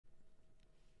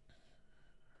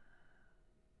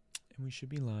We should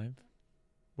be live.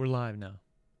 We're live now.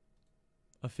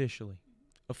 Officially.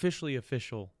 Officially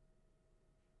official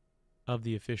of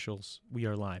the officials. We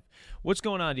are live. What's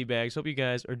going on, D-Bags? Hope you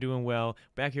guys are doing well.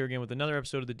 Back here again with another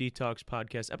episode of the Detox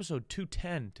Podcast, episode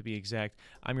 210 to be exact.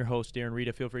 I'm your host, Darren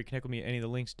Rita. Feel free to connect with me at any of the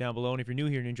links down below. And if you're new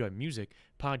here and enjoy music,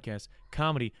 podcasts,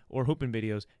 comedy, or hooping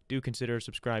videos, do consider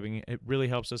subscribing. It really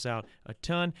helps us out a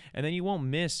ton. And then you won't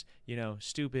miss,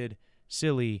 stupid,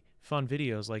 silly, fun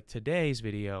videos like today's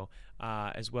video,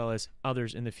 as well as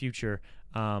others in the future.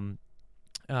 When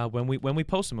we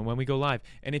post them and when we go live.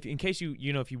 And if in case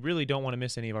if you really don't want to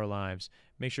miss any of our lives,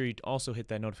 make sure you also hit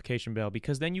that notification bell,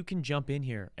 because then you can jump in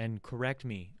here and correct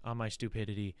me on my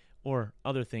stupidity or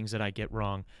other things that I get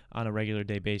wrong on a regular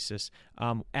day basis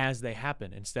as they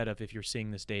happen, instead of, if you're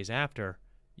seeing this days after,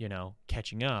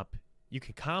 catching up, you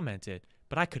can comment it,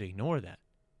 but I could ignore that.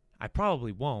 I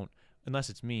probably won't unless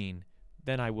it's mean.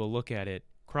 Then I will look at it,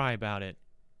 cry about it,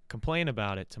 complain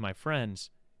about it to my friends,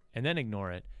 and then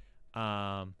ignore it.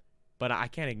 But I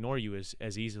can't ignore you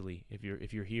as easily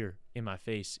if you're here in my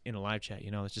face in a live chat.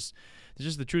 It's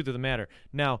just the truth of the matter.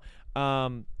 Now,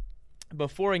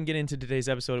 before I can get into today's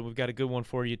episode, we've got a good one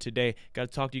for you today. Got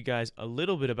to talk to you guys a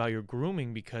little bit about your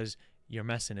grooming, because you're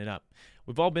messing it up.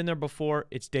 We've all been there before.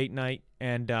 It's date night,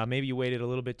 and maybe you waited a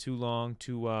little bit too long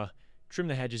to trim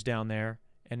the hedges down there,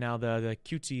 and now the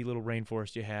cutesy little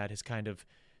rainforest you had has kind of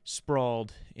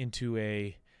sprawled into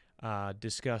a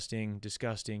disgusting,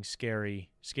 scary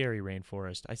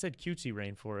rainforest. I said cutesy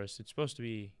rainforest. It's supposed to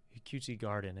be a cutesy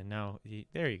garden, and now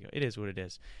there you go. It is what it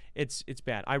is. It's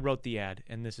bad. I wrote the ad,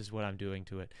 and this is what I'm doing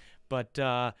to it. But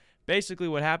basically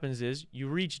what happens is you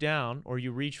reach down, or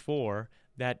you reach for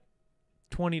that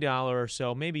 $20 or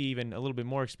so, maybe even a little bit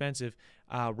more expensive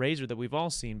razor that we've all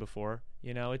seen before.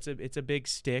 It's a big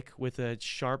stick with a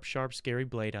sharp, scary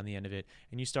blade on the end of it,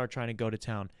 and you start trying to go to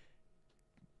town.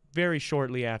 Very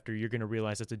shortly after, you're going to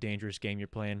realize that's a dangerous game you're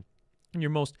playing. And your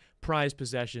most prized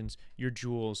possessions, your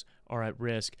jewels, are at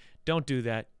risk. Don't do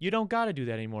that. You don't got to do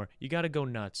that anymore. You got to go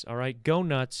nuts, all right? Go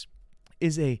Nuts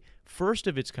is a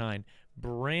first-of-its-kind,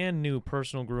 brand new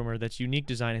personal groomer that's unique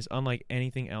design, is unlike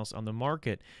anything else on the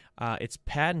market. It's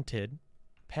patented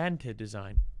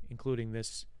design, including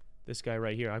this guy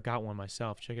right here. I've got one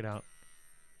myself. Check it out.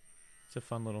 It's a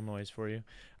fun little noise for you.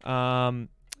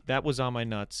 That was on my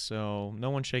nuts, so no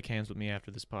one shake hands with me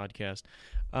after this podcast.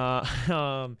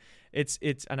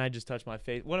 It's and I just touched my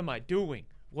face. What am I doing?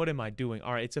 All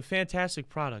right, it's a fantastic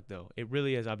product, though. It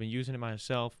really is. I've been using it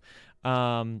myself,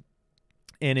 and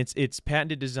its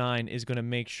patented design is going to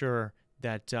make sure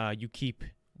that you keep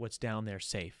what's down there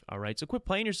safe. All right, so quit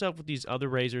playing yourself with these other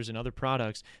razors and other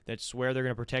products that swear they're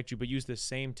going to protect you, but use the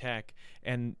same tech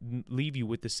and leave you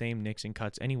with the same nicks and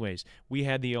cuts anyways. We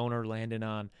had the owner, Landon,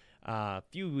 on a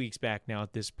few weeks back now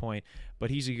at this point, but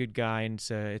he's a good guy, and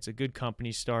it's a good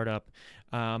company startup.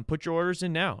 Put your orders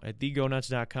in now at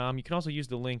thegonuts.com. You can also use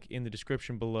the link in the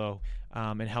description below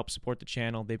and help support the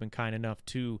channel. They've been kind enough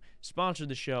to sponsor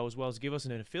the show, as well as give us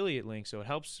an affiliate link, so it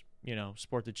helps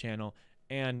support the channel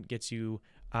and gets you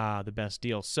the best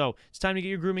deal. So it's time to get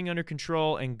your grooming under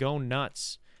control and go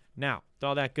nuts. Now, with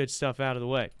all that good stuff out of the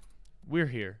way, we're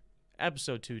here,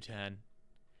 episode 210.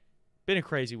 Been a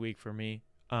crazy week for me.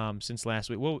 Since last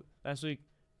week. Well, last week,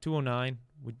 209,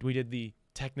 we did the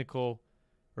technical,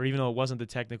 or even though it wasn't the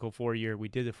technical 4-year, we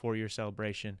did the 4-year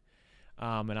celebration.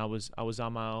 And I was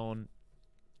on my own.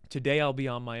 Today I'll be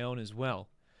on my own as well.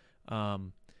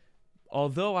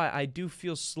 Although I do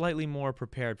feel slightly more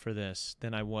prepared for this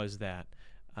than I was that.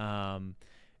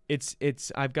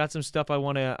 I've got some stuff I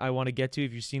want to get to.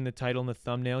 If you've seen the title and the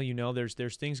thumbnail,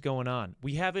 there's things going on.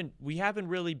 We haven't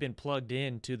really been plugged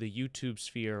into the YouTube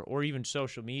sphere or even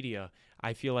social media.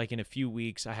 I feel like in a few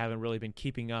weeks I haven't really been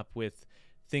keeping up with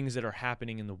things that are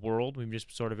happening in the world. We've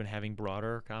just sort of been having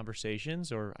broader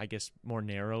conversations, or I guess more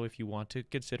narrow if you want to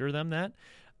consider them that.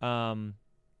 I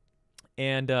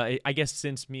guess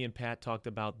since me and Pat talked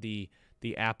about the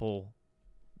Apple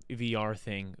VR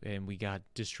thing, and we got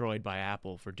destroyed by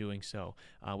Apple for doing so,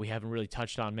 we haven't really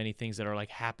touched on many things that are like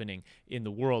happening in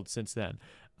the world since then.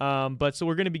 But so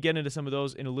we're going to be getting into some of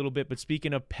those in a little bit. But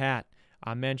speaking of Pat,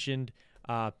 I mentioned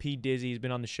P. Dizzy. He's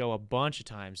been on the show a bunch of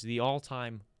times. The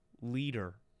all-time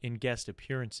leader in guest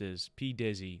appearances, P.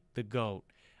 Dizzy, the GOAT.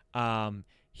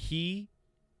 He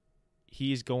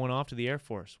is going off to the Air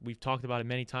Force. We've talked about it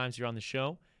many times here on the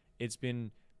show. It's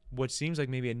been what seems like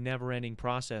maybe a never-ending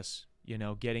process,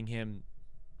 getting him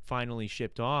finally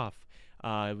shipped off.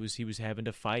 He was having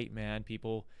to fight, man.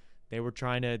 People, there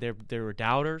were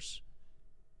doubters.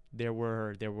 There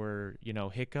were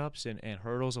hiccups and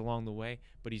hurdles along the way,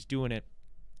 but he's doing it.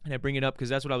 And I bring it up because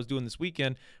that's what I was doing this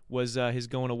weekend was his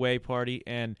going away party,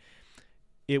 and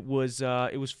it was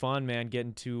fun, man,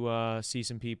 getting to see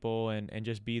some people and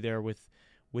just be there with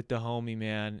the homie,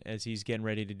 man, as he's getting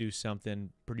ready to do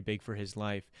something pretty big for his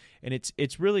life. And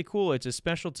it's really cool. It's a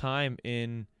special time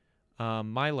in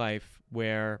my life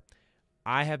where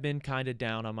I have been kind of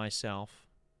down on myself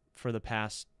for the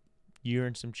past year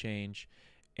and some change,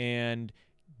 and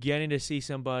getting to see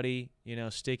somebody,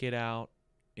 stick it out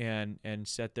and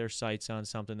set their sights on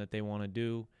something that they want to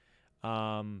do.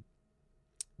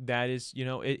 That is,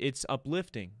 it's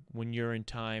uplifting when you're in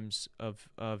times of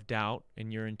doubt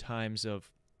and you're in times of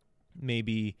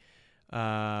maybe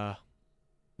not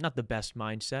the best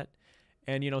mindset.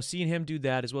 And, seeing him do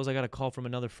that, as well as I got a call from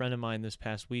another friend of mine this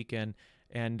past weekend,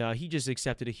 and he just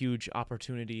accepted a huge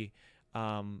opportunity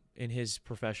in his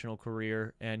professional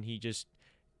career, and he just,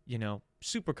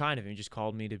 super kind of him. He just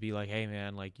called me to be like, hey,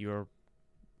 man, like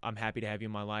I'm happy to have you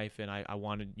in my life, and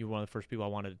you're one of the first people I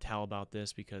wanted to tell about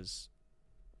this because,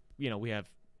 we have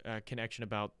a connection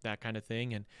about that kind of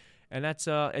thing, and that's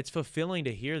it's fulfilling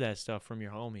to hear that stuff from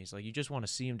your homies. Like, you just want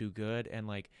to see them do good, and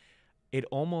like it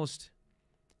almost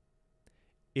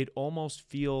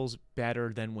feels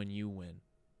better than when you win.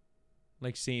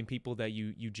 Like seeing people that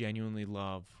you genuinely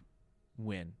love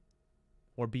win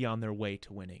or be on their way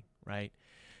to winning, right?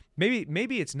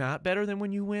 Maybe it's not better than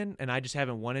when you win, and I just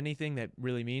haven't won anything that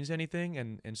really means anything,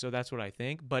 and so that's what I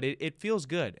think. But it feels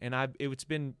good, and it's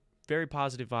been very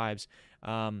positive vibes,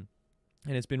 and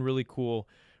it's been really cool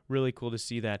to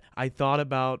see that. I thought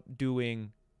about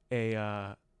doing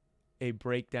a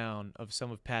breakdown of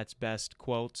some of Pat's best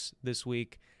quotes this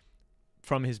week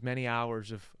from his many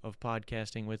hours of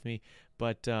podcasting with me,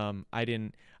 but I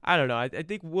didn't. I don't know. I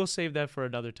think we'll save that for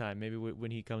another time, maybe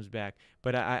when he comes back.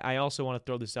 But I also want to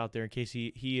throw this out there in case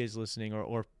he is listening,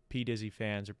 or P. Dizzy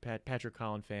fans or Patrick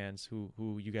Collin fans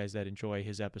who you guys that enjoy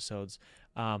his episodes.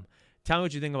 Tell me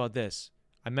what you think about this.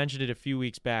 I mentioned it a few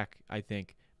weeks back, I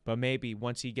think, but maybe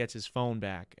once he gets his phone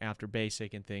back after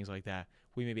basic and things like that,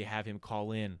 we maybe have him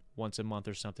call in once a month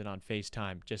or something on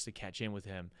FaceTime just to catch up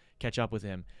with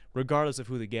him, regardless of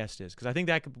who the guest is. Because I think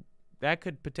that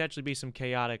could potentially be some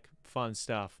chaotic, fun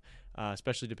stuff,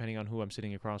 especially depending on who I'm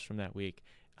sitting across from that week.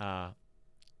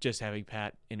 Just having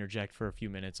Pat interject for a few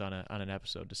minutes on an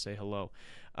episode to say hello.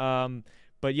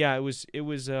 But yeah, it was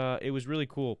really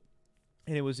cool,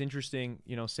 and it was interesting,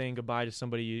 saying goodbye to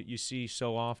somebody you see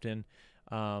so often.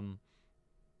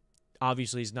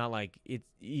 Obviously, it's not like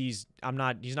he's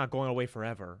not going away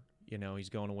forever. He's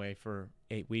going away for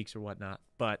 8 weeks or whatnot.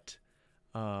 But,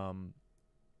 when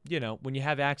you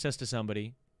have access to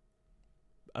somebody,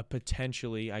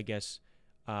 potentially, I guess,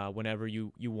 whenever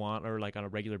you want, or like on a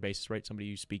regular basis, right? Somebody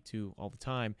you speak to all the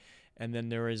time. And then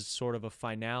there is sort of a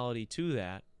finality to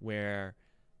that where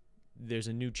there's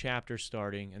a new chapter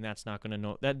starting, and that's not going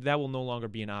to that will no longer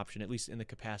be an option, at least in the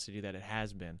capacity that it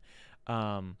has been.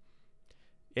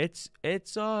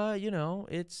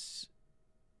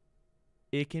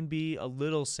 It can be a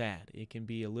little sad. It can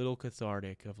be a little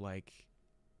cathartic of like,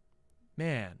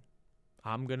 man,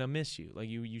 I'm going to miss you. Like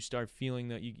you start feeling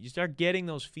that, you start getting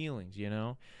those feelings,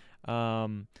 and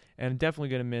I'm definitely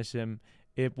going to miss him.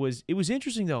 It was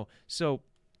interesting though. So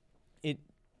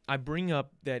I bring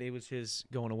up that it was his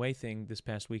going away thing this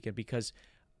past weekend because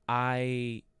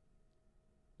we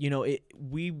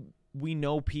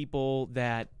know people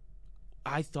that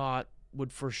I thought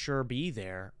would for sure be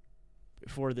there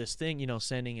for this thing,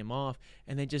 sending him off,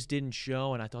 and they just didn't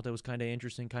show, and I thought that was kind of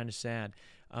interesting, kind of sad.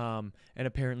 And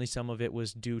apparently some of it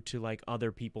was due to like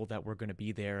other people that were going to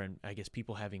be there, and I guess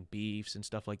people having beefs and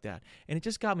stuff like that. And it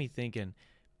just got me thinking,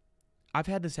 I've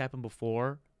had this happen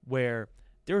before where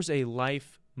there's a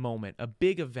life moment, a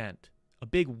big event, a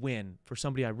big win for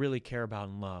somebody I really care about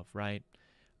and love, right?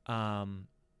 And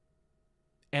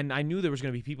I knew there was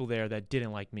going to be people there that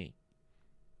didn't like me.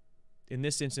 In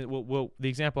this instance, well, the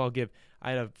example I'll give,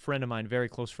 I had a friend of mine, very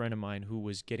close friend of mine, who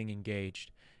was getting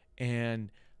engaged, and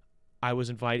I was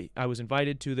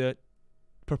invited to the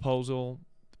proposal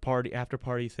party, after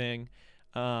party thing.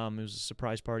 It was a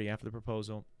surprise party after the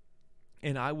proposal,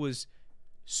 and I was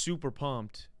super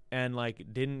pumped, and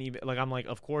I'm like,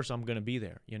 of course I'm gonna be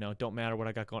there. Don't matter what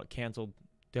I got canceled,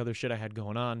 the other shit I had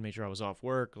going on, made sure I was off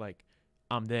work, like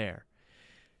I'm there,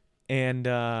 and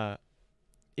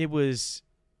it was.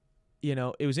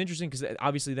 It was interesting because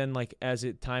obviously then, like, as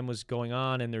time was going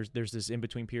on and there's this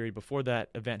in-between period before that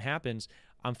event happens,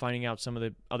 I'm finding out some of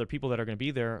the other people that are going to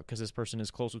be there because this person is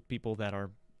close with people that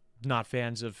are not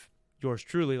fans of yours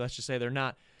truly. Let's just say they're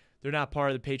not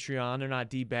part of the Patreon. They're not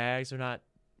D-bags. They're not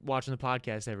watching the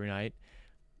podcast every night.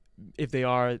 If they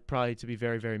are, probably to be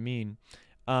very, very mean.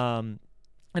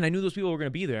 And I knew those people were going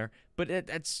to be there, but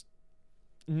that's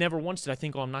never once did I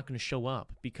think, oh, I'm not going to show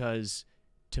up, because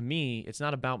to me, it's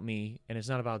not about me and it's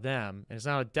not about them. And it's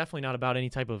definitely not about any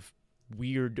type of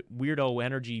weirdo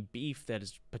energy beef that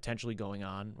is potentially going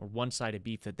on, or one-sided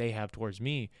beef that they have towards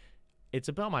me. It's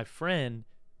about my friend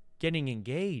getting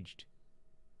engaged.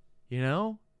 You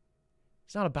know?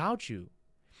 It's not about you.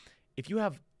 If you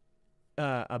have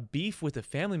a beef with a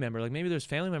family member, like maybe there's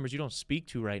family members you don't speak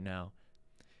to right now,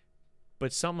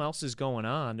 but something else is going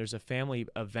on. There's a family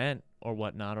event or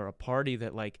whatnot, or a party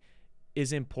that like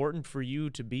is important for you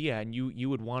to be at, and you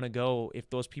would want to go if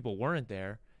those people weren't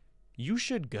there. You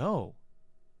should go.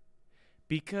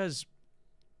 Because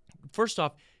first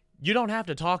off, you don't have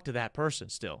to talk to that person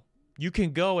still. You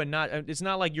can go and not, it's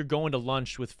not like you're going to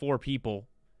lunch with 4 people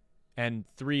and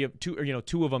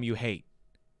two of them you hate.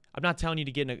 I'm not telling you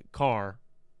to get in a car,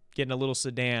 get in a little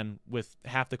sedan with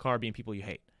half the car being people you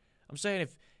hate. I'm saying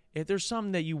if there's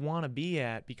something that you want to be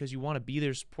at because you want to be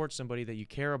there to support somebody that you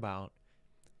care about,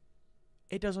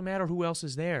 it doesn't matter who else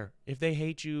is there, if they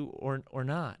hate you or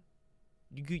not.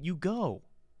 You go,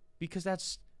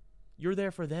 because you're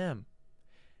there for them,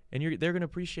 and they're gonna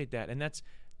appreciate that, and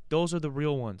those are the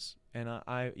real ones. And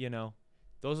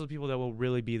those are the people that will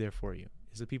really be there for you.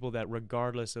 Is the people that,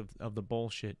 regardless of the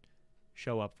bullshit,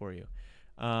 show up for you.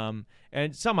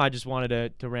 And some I just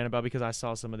wanted to rant about because I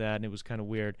saw some of that and it was kind of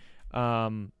weird.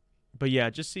 But yeah,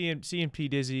 just seeing P.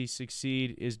 Dizzy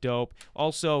succeed is dope.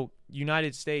 Also,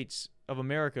 United States of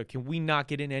America, can we not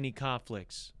get in any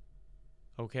conflicts?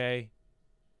 Okay?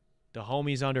 The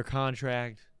homie's under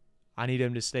contract. I need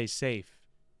him to stay safe.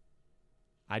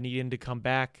 I need him to come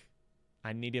back.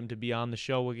 I need him to be on the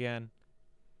show again.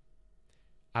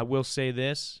 I will say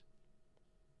this.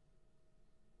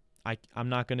 I'm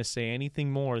not going to say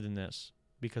anything more than this,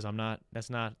 because that's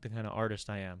not the kind of artist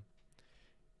I am.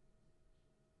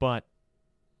 But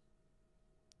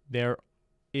there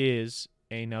is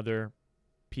another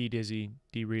P. Dizzy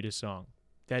D. Rita song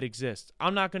that exists.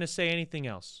 I'm not going to say anything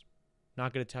else.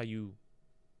 Not going to tell you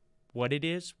what it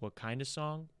is, what kind of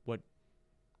song,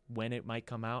 when it might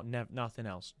come out, nothing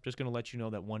else. Just going to let you know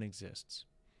that one exists.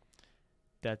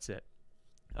 That's it.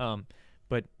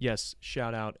 But yes,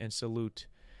 shout out and salute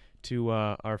to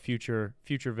our future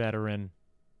veteran,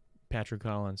 Patrick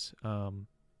Collins.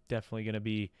 Definitely gonna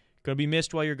be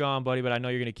missed while you're gone, buddy. But I know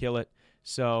you're gonna kill it.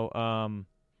 So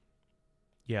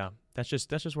yeah, that's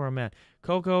just where I'm at.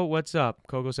 Coco, what's up?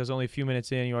 Coco says only a few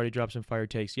minutes in, you already dropped some fire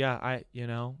takes. Yeah,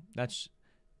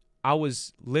 I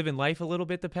was living life a little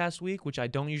bit the past week, which I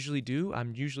don't usually do.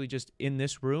 I'm usually just in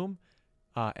this room,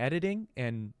 editing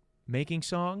and making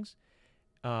songs.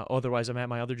 Otherwise, I'm at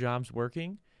my other jobs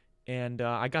working. And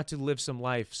I got to live some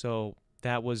life, so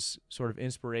that was sort of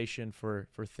inspiration for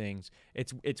things.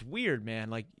 It's weird, man.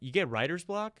 Like, you get writer's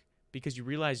block because you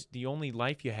realize the only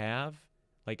life you have,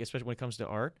 like especially when it comes to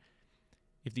art,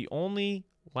 if the only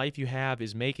life you have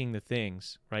is making the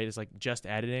things, right? It's like just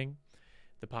editing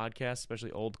the podcast,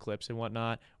 especially old clips and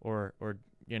whatnot, or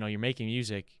you're making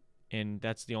music and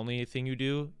that's the only thing you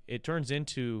do. It turns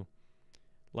into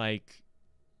like,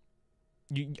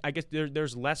 I guess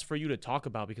there's less for you to talk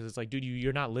about, because it's like, dude,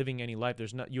 you're not living any life.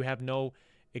 You have no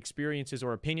experiences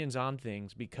or opinions on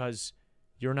things because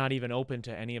you're not even open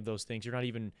to any of those things. You're not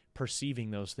even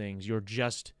perceiving those things. You're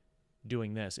just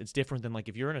doing this. It's different than like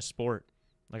if you're in a sport.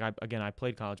 Like I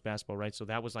played college basketball, right? So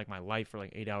that was like my life for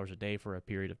like 8 hours a day for a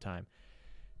period of time.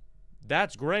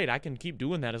 That's great. I can keep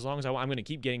doing that as long as I'm going to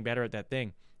keep getting better at that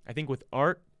thing. I think with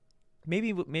art,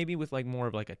 maybe with like more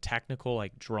of like a technical,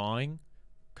 like drawing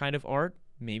kind of art,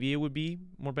 maybe it would be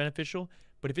more beneficial.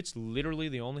 But if it's literally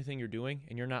the only thing you're doing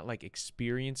and you're not like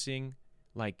experiencing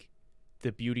like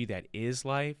the beauty that is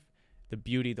life, the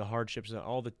beauty, the hardships,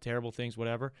 all the terrible things,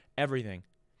 whatever, everything,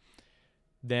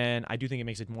 then I do think it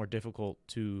makes it more difficult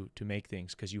to make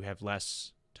things because you have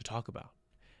less to talk about.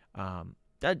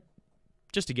 That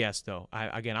just a guess though.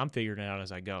 I'm figuring it out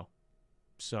as I go.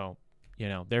 So,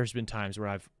 there's been times where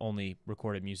I've only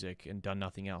recorded music and done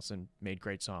nothing else and made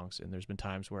great songs. And there's been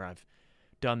times where I've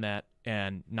done that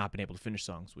and not been able to finish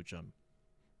songs, which I'm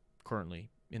currently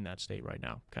in that state right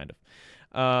now, kind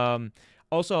of.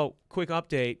 Also, quick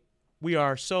update. We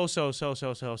are so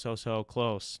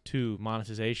close to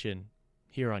monetization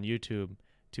here on YouTube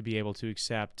to be able to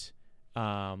accept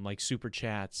like super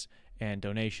chats and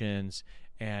donations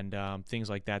and things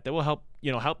like that will help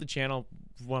the channel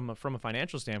from a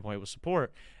financial standpoint with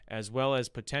support, as well as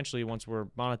potentially once we're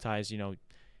monetized.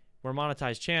 We're a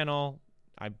monetized channel.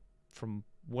 From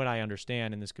what I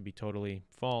understand, and this could be totally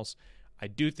false, I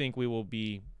do think we will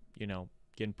be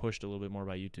getting pushed a little bit more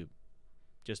by YouTube.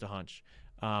 Just a hunch.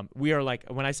 We are like,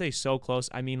 when I say so close,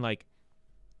 I mean like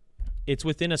it's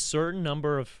within a certain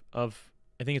number of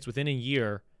I think it's within a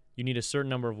year, you need a certain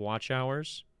number of watch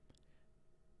hours.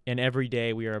 And every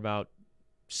day we are about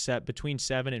between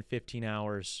 7 and 15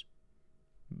 hours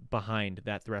behind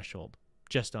that threshold,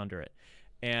 just under it.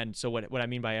 And so what I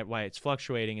mean by why it's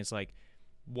fluctuating is like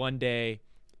one day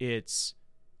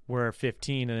we're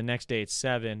 15 and the next day it's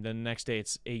 7, then the next day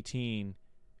it's 18.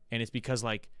 And it's because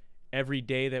like every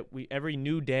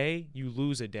new day you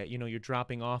lose a day, you're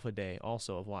dropping off a day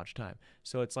also of watch time.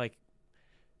 So it's like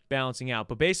balancing out.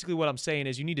 But basically what I'm saying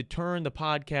is you need to turn the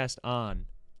podcast on,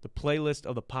 the playlist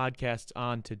of the podcasts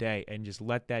on today, and just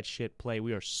let that shit play.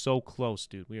 We are so close,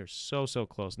 dude. We are so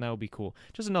close. And that would be cool.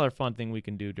 Just another fun thing we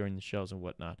can do during the shows and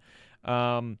whatnot.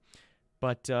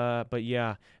 But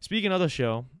yeah, speaking of the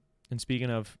show and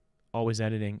speaking of always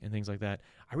editing and things like that,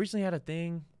 I recently had a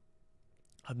thing.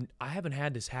 I haven't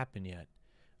had this happen yet.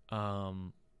 I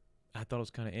thought it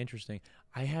was kind of interesting.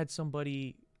 I had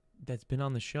somebody that's been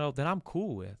on the show that I'm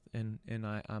cool with, and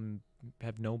I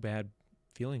have no bad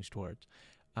feelings towards.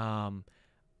 I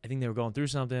think they were going through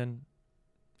something,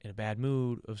 in a bad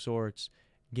mood of sorts,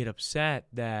 get upset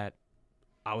that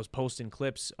I was posting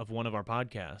clips of one of our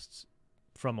podcasts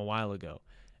from a while ago,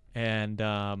 and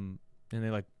they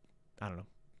like, I don't know,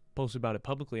 posted about it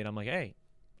publicly, and I'm like, hey,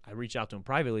 I reached out to him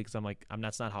privately because I'm like,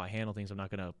 that's not how I handle things. I'm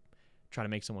not gonna try to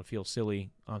make someone feel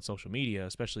silly on social media,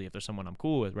 especially if there's someone I'm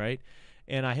cool with, right?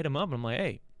 And I hit him up and I'm like,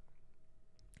 hey,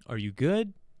 are you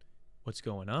good? What's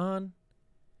going on?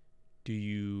 Do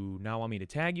you now want me to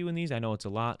tag you in these? I know it's a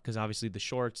lot because obviously the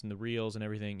shorts and the reels and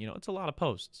everything, it's a lot of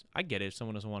posts. I get it if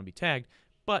someone doesn't want to be tagged,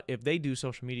 but if they do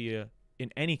social media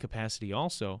in any capacity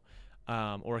also,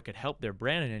 or it could help their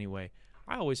brand in any way,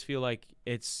 I always feel like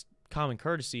it's common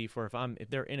courtesy for if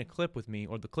they're in a clip with me,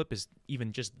 or the clip is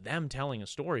even just them telling a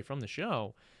story from the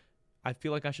show, I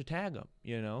feel like I should tag them,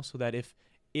 so that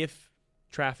if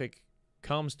traffic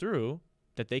comes through,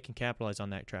 that they can capitalize on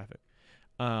that traffic.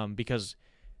 Because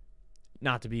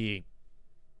not to be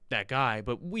that guy,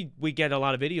 but we get a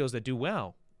lot of videos that do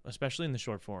well, especially in the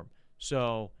short form.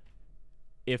 So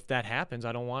if that happens,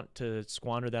 I don't want to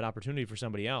squander that opportunity for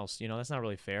somebody else. That's not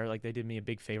really fair. Like, they did me a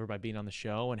big favor by being on the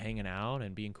show and hanging out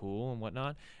and being cool and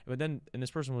whatnot. But then, and this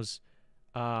person was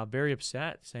very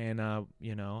upset, saying,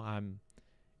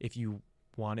 if you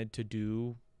wanted to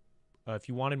do, if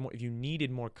you needed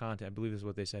more content, I believe this is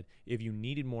what they said. If you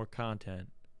needed more content,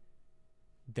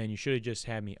 then you should have just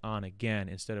had me on again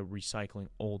instead of recycling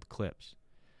old clips.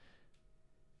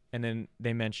 And then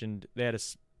they had a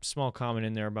small comment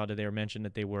in there about it. They mentioned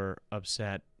that they were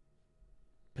upset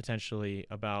potentially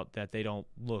about that they don't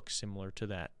look similar to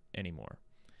that anymore.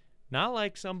 Not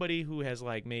like somebody who has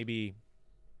like maybe,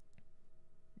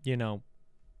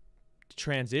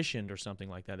 transitioned or something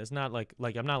like that. It's not like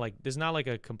I'm not like, there's not like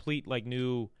a complete like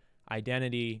new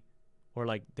identity, or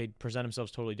like they present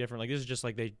themselves totally different. Like, this is just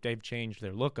like they've changed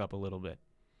their look up a little bit.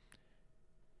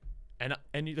 And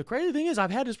the crazy thing is,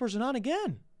 I've had this person on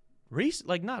again. Recent,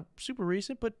 like not super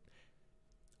recent, but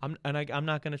I'm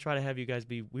not going to try to have you guys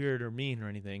be weird or mean or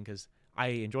anything, because I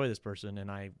enjoy this person and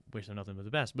I wish them nothing but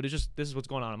the best. But it's just, this is what's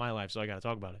going on in my life, so I got to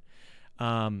talk about it.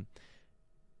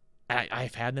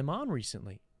 I've had them on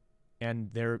recently, and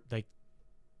they're like,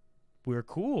 we're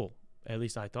cool. At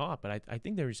least I thought, but I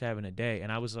think they were just having a day.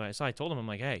 And so I told them, I'm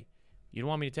like, hey, you don't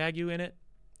want me to tag you in it?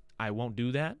 I won't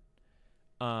do that.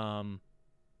 But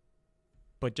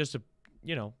just to,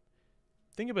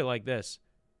 think of it like this.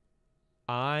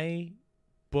 I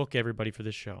book everybody for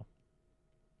this show.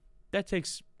 That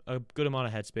takes a good amount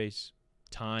of headspace,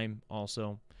 time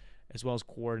also, as well as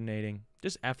coordinating,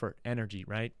 just effort, energy,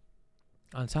 right?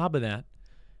 On top of that,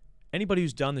 anybody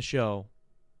who's done the show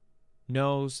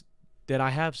knows that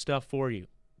I have stuff for you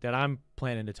that I'm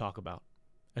planning to talk about.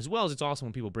 As well as, it's awesome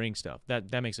when people bring stuff.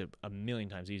 That makes it a million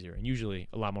times easier and usually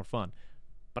a lot more fun.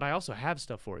 But I also have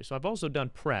stuff for you. So I've also done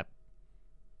prep,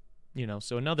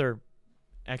 so another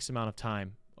X amount of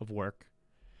time of work.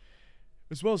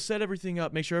 As well as set everything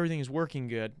up, make sure everything is working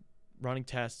good, running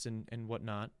tests and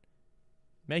whatnot,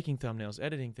 making thumbnails,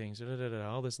 editing things,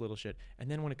 all this little shit. And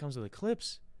then when it comes to the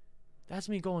clips, that's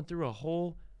me going through a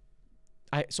whole...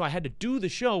 So I had to do the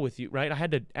show with you, right? I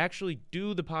had to actually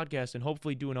do the podcast and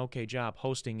hopefully do an okay job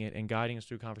hosting it and guiding us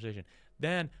through conversation.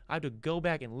 Then I have to go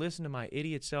back and listen to my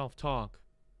idiot self talk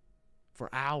for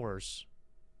hours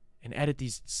and edit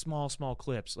these small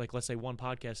clips. Like, let's say one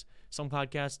podcast, some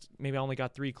podcasts, maybe I only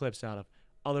got 3 clips out of.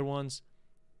 Other ones,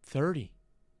 30.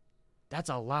 That's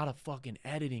a lot of fucking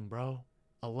editing, bro.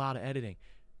 A lot of editing.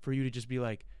 For you to just be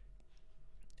like,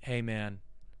 hey, man,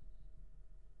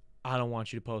 I don't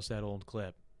want you to post that old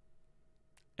clip.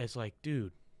 It's like,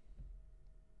 dude,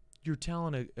 you're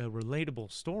telling a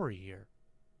relatable story here.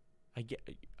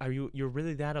 You're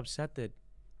really that upset that,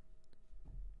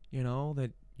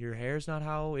 that your hair's not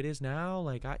how it is now?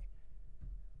 Like,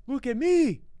 look at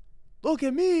me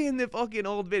in the fucking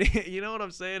old video. You know what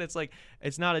I'm saying? It's like,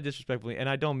 it's not a disrespectful, and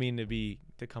I don't mean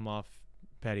to come off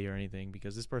petty or anything,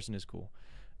 because this person is cool.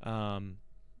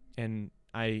 And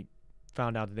I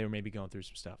found out that they were maybe going through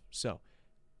some stuff. So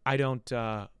I don't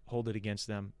hold it against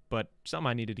them, but something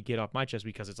I needed to get off my chest,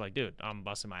 because it's like, dude, I'm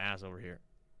busting my ass over here.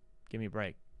 Give me a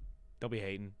break. They'll be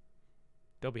hating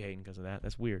because of that.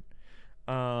 That's weird.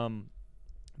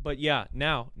 But yeah,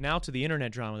 now to the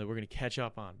internet drama that we're going to catch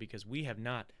up on, because we have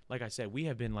not, like I said, we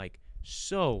have been like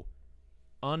so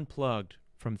unplugged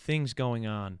from things going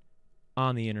on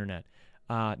the internet.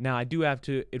 Now I do have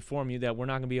to inform you that we're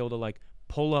not going to be able to like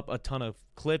pull up a ton of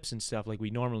clips and stuff like we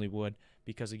normally would,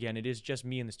 because again, it is just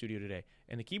me in the studio today,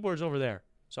 and the keyboard's over there.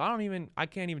 So I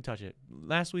can't even touch it.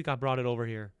 Last week I brought it over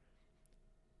here.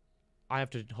 I have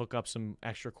to hook up some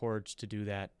extra cords to do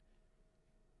that.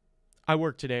 I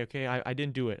worked today, okay? I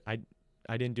didn't do it. I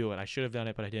didn't do it. I should have done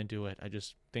it, but I didn't do it.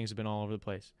 Things have been all over the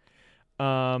place.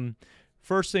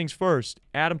 First things first,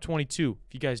 Adam22.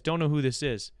 If you guys don't know who this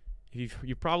is,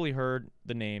 you've probably heard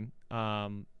the name.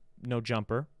 No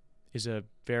Jumper is a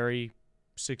very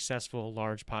successful,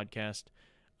 large podcast,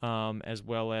 as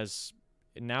well as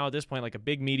now at this point, like a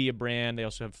big media brand. They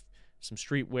also have some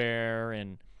streetwear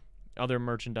and other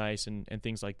merchandise and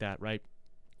things like that, right?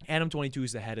 Adam22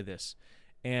 is the head of this.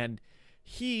 And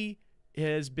he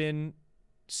has been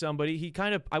somebody, I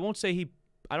don't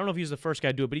know if he was the first guy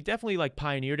to do it, but he definitely like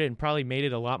pioneered it and probably made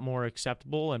it a lot more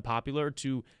acceptable and popular.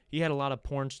 He had a lot of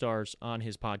porn stars on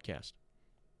his podcast.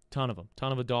 Ton of them.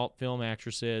 Ton of adult film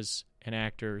actresses and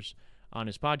actors on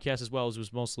his podcast, as well as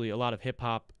was mostly a lot of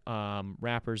hip-hop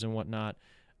rappers and whatnot.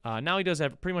 Now he does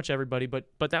have pretty much everybody, but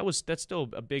that's still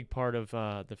a big part of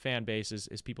the fan base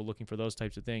is people looking for those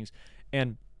types of things.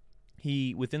 And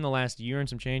he, within the last year and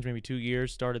some change, maybe 2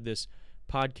 years, started this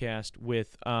podcast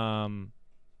with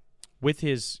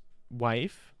his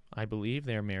wife. I believe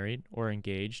they're married or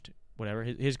engaged, whatever.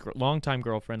 His longtime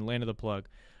girlfriend, Lana the Plug,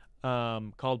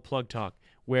 called Plug Talk,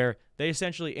 where they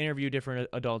essentially interview different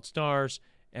adult stars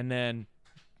and then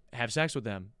have sex with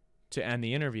them to end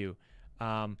the interview.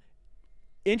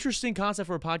 Interesting concept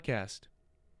for a podcast.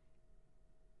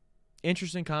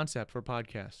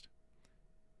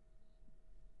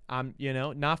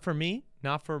 Not for me,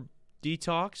 not for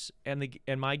Detox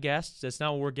and my guests. That's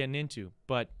not what we're getting into,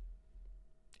 but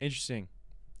interesting.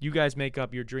 You guys make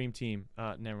up your dream team.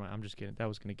 Never mind. I'm just kidding. That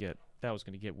was gonna get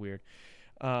weird.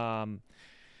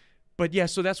 But yeah,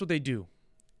 so that's what they do.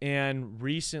 And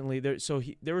recently,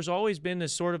 there was always been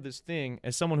this thing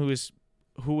as someone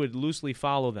who would loosely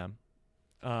follow them.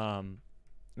 And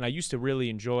I used to really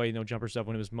enjoy Jumper stuff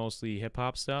when it was mostly hip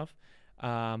hop stuff.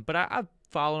 But I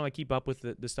follow and I keep up with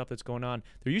the stuff that's going on.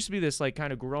 There used to be this like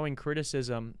kind of growing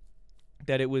criticism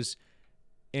that it was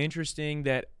interesting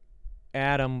that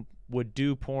Adam would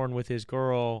do porn with his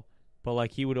girl, but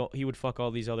like he would fuck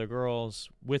all these other girls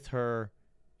with her,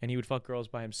 and he would fuck girls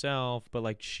by himself, but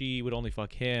like she would only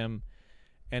fuck him.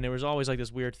 And there was always like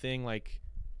this weird thing, like,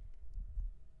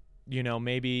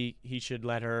 maybe he should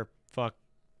let her fuck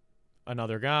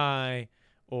another guy,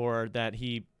 or that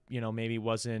he, maybe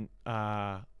wasn't,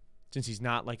 since he's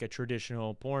not like a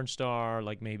traditional porn star,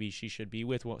 like maybe she should be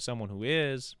with someone who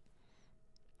is.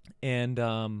 And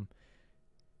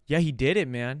yeah, he did it,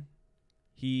 man.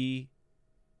 She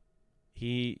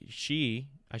did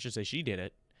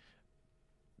it.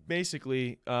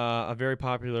 Basically, a very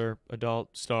popular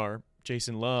adult star,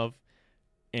 Jason Love,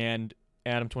 and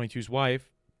Adam22's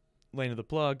wife, Lana the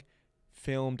Plug,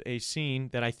 filmed a scene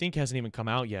that I think hasn't even come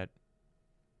out yet,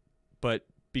 but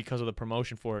because of the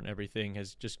promotion for it and everything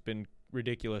has just been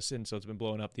ridiculous, and so it's been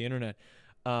blowing up the internet.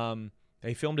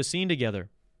 They filmed a scene together.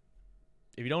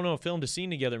 If you don't know what filmed a scene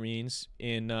together means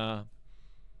in the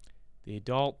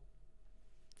adult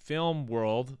film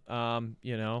world,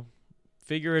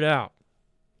 figure it out.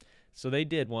 So they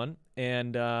did one,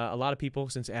 and a lot of people,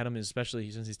 since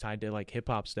he's tied to like hip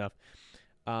hop stuff,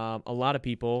 a lot of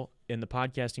people in the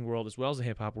podcasting world as well as the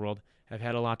hip hop world have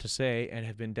had a lot to say and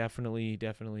have been definitely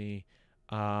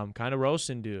kind of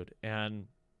roasting dude. And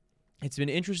it's been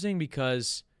interesting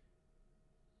because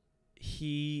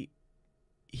he's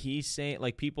saying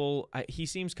like he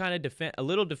seems kind of a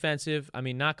little defensive. I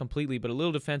mean, not completely, but a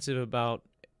little defensive about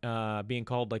being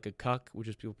called like a cuck, which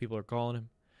is people are calling him.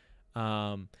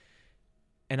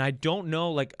 And I don't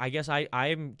know, like, I guess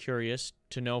I'm curious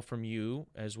to know from you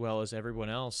as well as everyone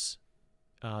else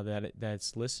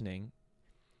that's listening.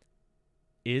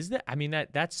 Is that, I mean,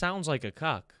 that sounds like a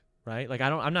cuck. right? Like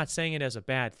I'm not saying it as a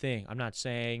bad thing. I'm not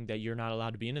saying that you're not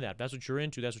allowed to be into that. If that's what you're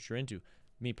into, that's what you're into.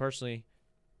 Me personally,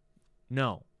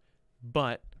 no.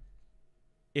 But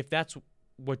if that's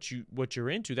what you're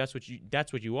into, that's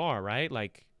what you are, right?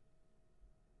 Like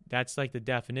that's like the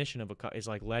definition of is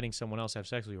like letting someone else have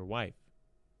sex with your wife.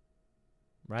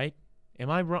 Right? Am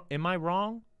I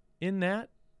wrong in that?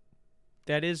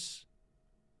 That is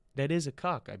a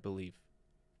cuck, I believe.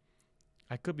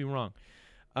 I could be wrong.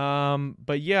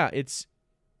 But yeah, it's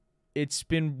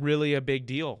been really a big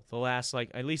deal the last,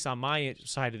 like, at least on my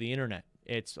side of the internet.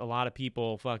 It's a lot of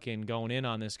people fucking going in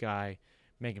on this guy,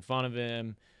 making fun of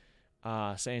him,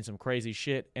 saying some crazy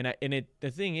shit.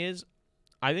 The thing is,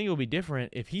 I think it will be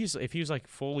different if he was like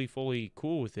fully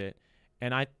cool with it.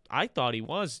 And I thought he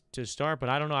was to start, but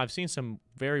I don't know. I've seen some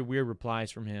very weird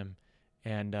replies from him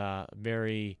and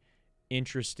very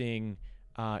interesting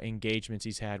engagements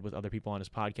he's had with other people on his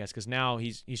podcast. Because now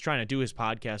he's trying to do his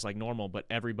podcast like normal, but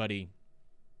everybody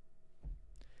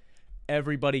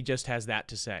just has that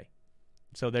to say.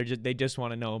 So they just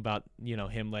want to know about, you know,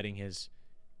 him letting his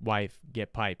wife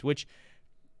get piped, which,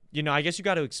 you know, I guess you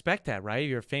got to expect that, right?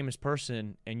 You're a famous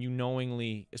person, and you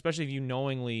knowingly, especially if you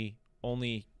knowingly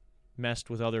only messed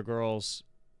with other girls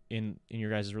in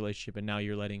your guys' relationship, and now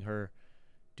you're letting her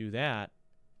do that.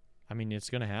 I mean, it's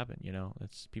gonna happen, you know.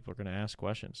 People are gonna ask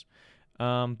questions.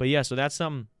 But yeah, so that's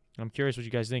something. I'm curious what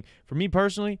you guys think. For me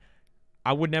personally,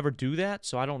 I would never do that,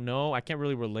 so I don't know. I can't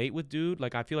really relate with dude.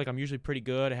 Like, I feel like I'm usually pretty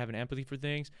good at having empathy for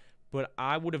things, but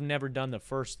I would have never done the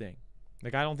first thing.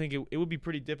 Like, I don't think it would be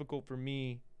pretty difficult for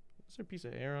me. Is there a piece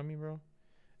of air on me, bro?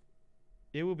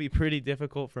 It would be pretty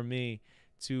difficult for me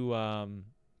to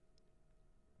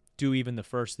do even the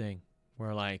first thing,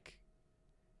 where, like,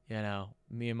 you know,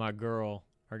 me and my girl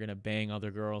are gonna bang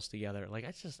other girls together. Like,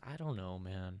 I don't know,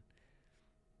 man.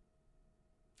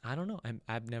 I don't know.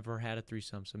 I've never had a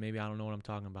threesome, so maybe I don't know what I'm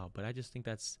talking about. But I just think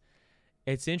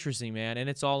it's interesting, man, and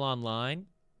it's all online.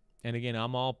 And again,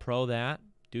 I'm all pro that.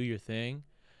 Do your thing.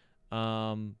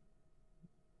 But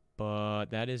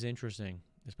that is interesting,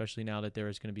 especially now that there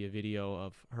is going to be a video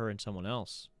of her and someone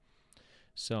else.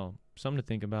 So, something to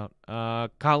think about.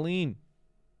 Colleen,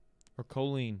 I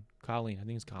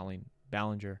think it's Colleen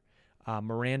Ballinger.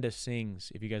 Miranda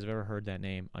Sings, if you guys have ever heard that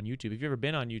name on YouTube. If you've ever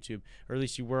been on YouTube, or at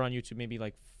least you were on YouTube maybe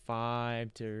like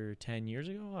 5 to 10 years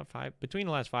ago, between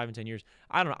the last 5 and 10 years.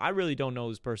 I don't know. I really don't know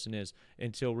who this person is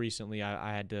until recently.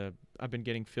 I've been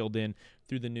getting filled in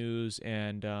through the news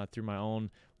and through my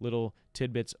own little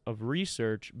tidbits of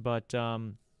research. But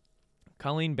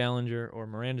Colleen Ballinger, or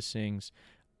Miranda Sings,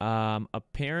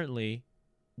 apparently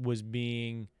was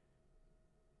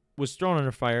thrown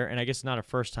under fire, and I guess not a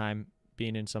first time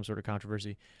being in some sort of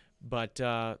controversy, but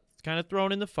kind of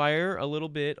thrown in the fire a little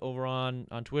bit over on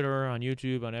Twitter, on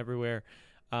YouTube, on everywhere,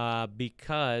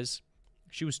 because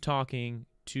she was talking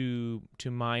to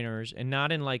minors, and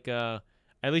not in like at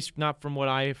least not from what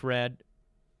I've read,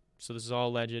 so this is all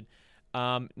alleged,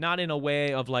 not in a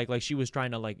way of like she was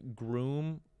trying to like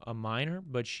groom a minor,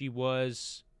 but she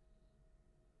was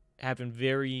having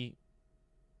very,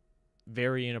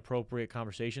 very inappropriate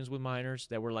conversations with minors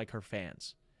that were like her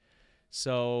fans.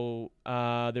 So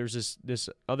there's this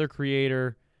other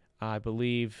creator, I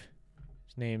believe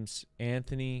his name's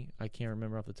Anthony. I can't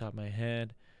remember off the top of my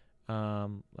head.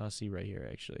 I'll see right here,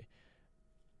 actually.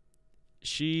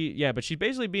 But she's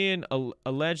basically being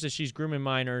alleged that she's grooming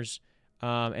minors.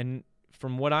 And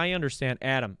from what I understand,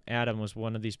 Adam was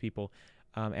one of these people,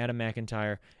 Adam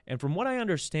McIntyre. And from what I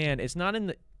understand, it's not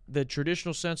in the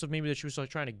traditional sense of maybe that she was like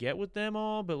trying to get with them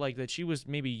all, but like that she was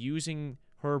maybe using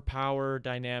her power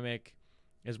dynamic,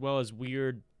 as well as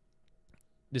weird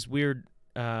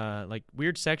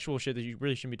sexual shit that you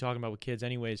really shouldn't be talking about with kids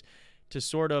anyways, to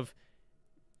sort of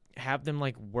have them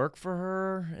like work for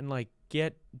her and like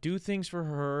do things for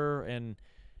her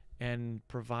and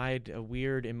provide a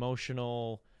weird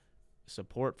emotional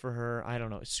support for her. I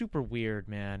don't know. It's super weird,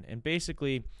 man. And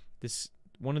basically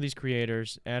one of these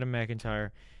creators, Adam McIntyre,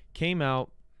 came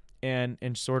out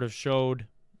and sort of showed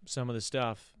some of the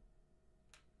stuff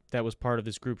that was part of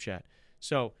this group chat.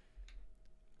 So,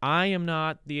 I am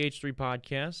not the H3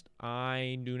 podcast.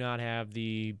 I do not have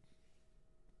maybe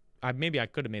I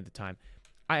could have made the time.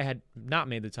 I had not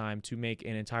made the time to make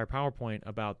an entire PowerPoint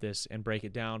about this and break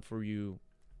it down for you,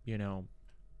 you know,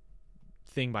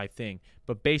 thing by thing.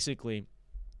 But basically,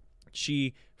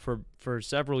 she, for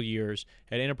several years,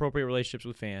 had inappropriate relationships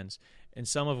with fans, and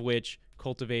some of which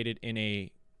cultivated in a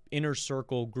inner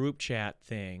circle group chat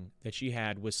thing that she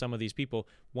had with some of these people,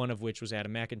 one of which was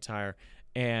Adam McIntyre.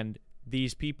 And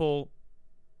these people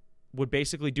would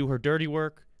basically do her dirty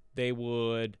work. They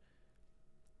would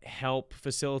help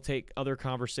facilitate other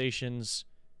conversations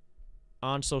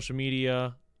on social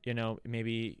media,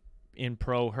 maybe in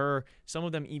pro her. Some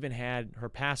of them even had her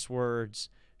passwords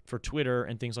for Twitter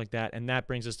and things like that. And that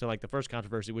brings us to like the first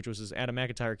controversy, which was this Adam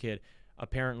McIntyre kid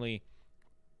apparently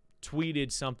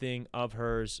tweeted something of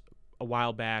hers a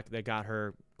while back that got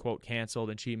her, quote,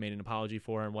 canceled, and she made an apology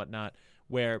for her and whatnot,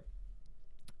 where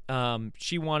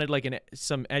she wanted like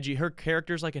some edgy, her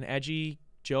character's like an edgy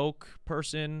joke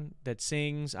person that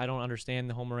sings. I don't understand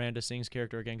the whole Miranda Sings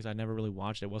character again because I never really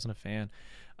watched it. Wasn't a fan.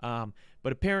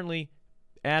 But apparently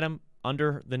Adam,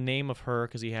 under the name of her,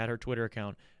 because he had her Twitter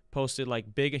account, posted like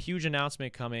a huge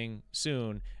announcement coming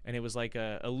soon, and it was like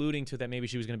alluding to that maybe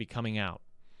she was going to be coming out,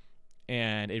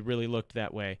 and it really looked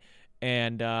that way.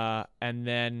 And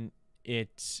then the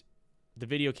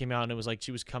video came out, and it was like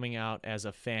she was coming out as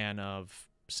a fan of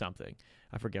something.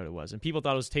 I forget what it was. And people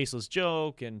thought it was a tasteless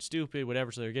joke and stupid,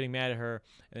 whatever, so they were getting mad at her.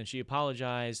 And then she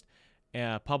apologized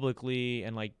publicly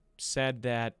and like said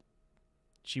that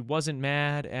she wasn't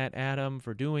mad at Adam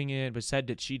for doing it, but said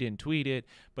that she didn't tweet it.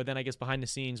 But then I guess behind the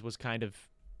scenes was kind of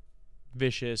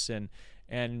vicious and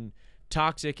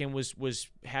toxic, and was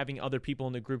having other people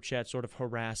in the group chat sort of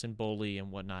harass and bully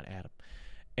and whatnot Adam.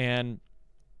 And,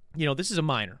 this is a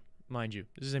minor, mind you.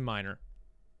 This is a minor.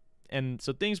 And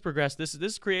so things progress.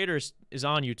 This creator is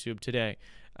on YouTube today.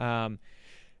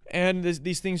 And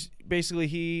these things, basically,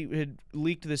 he had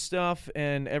leaked this stuff,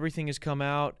 and everything has come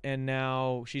out, and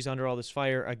now she's under all this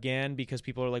fire again because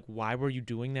people are like, why were you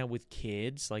doing that with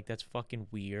kids? Like, that's fucking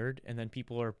weird. And then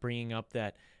people are bringing up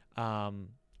that,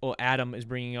 Adam is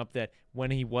bringing up that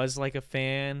when he was, like, a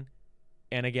fan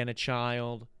and, again, a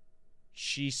child,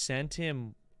 she sent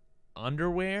him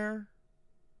underwear,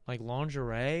 like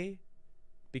lingerie,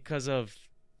 because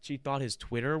she thought his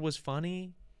Twitter was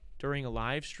funny during a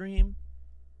live stream.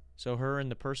 So her and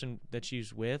the person that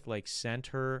she's with, like, sent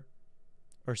him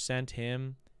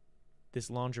this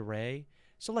lingerie.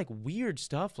 So, like, weird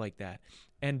stuff like that.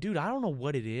 And, dude, I don't know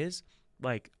what it is.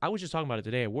 Like, I was just talking about it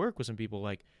today at work with some people.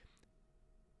 Like,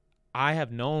 I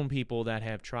have known people that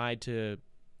have tried to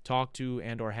talk to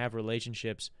and or have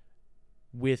relationships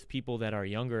with people that are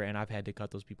younger, and I've had to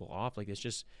cut those people off. Like, it's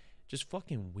just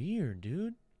fucking weird,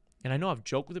 dude. And I know I've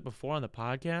joked with it before on the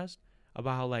podcast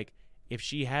about how, like, if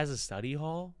she has a study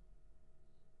hall,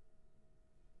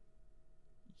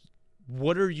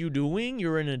 what are you doing?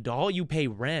 You're an adult. You pay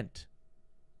rent.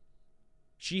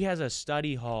 She has a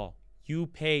study hall. You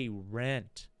pay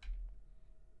rent.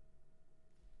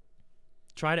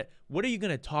 What are you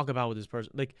going to talk about with this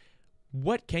person? Like,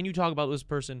 what can you talk about with this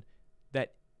person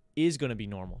that is going to be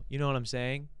normal? You know what I'm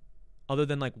saying? Other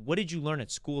than, like, what did you learn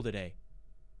at school today?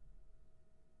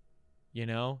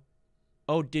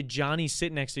 Oh, did Johnny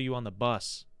sit next to you on the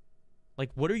bus?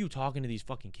 Like, what are you talking to these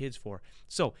fucking kids for?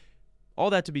 So, all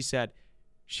that to be said,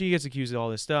 she gets accused of all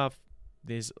this stuff.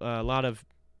 There's a lot of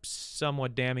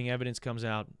somewhat damning evidence comes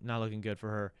out. Not looking good for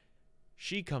her.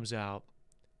 She comes out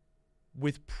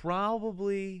with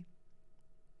probably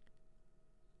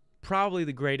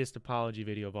the greatest apology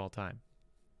video of all time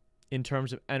in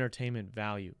terms of entertainment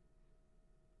value.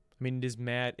 I mean, it is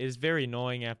mad. It is very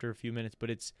annoying after a few minutes, but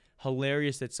it's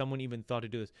hilarious that someone even thought to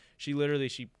do this. She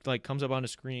like comes up on the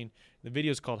screen. The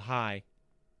video is called Hi,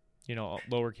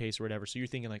 lowercase or whatever. So you're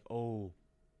thinking like, oh,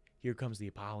 here comes the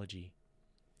apology.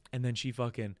 And then she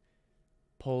fucking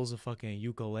pulls a fucking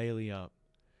ukulele up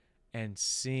and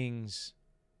sings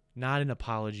not an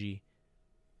apology,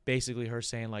 basically her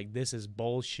saying like, this is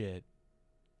bullshit.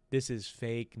 This is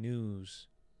fake news.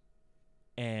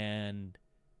 And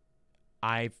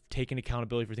I've taken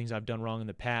accountability for things I've done wrong in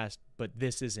the past, but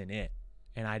this isn't it.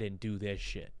 And I didn't do this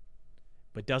shit.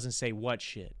 But doesn't say what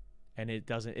shit. And it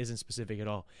isn't specific at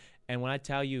all. And when I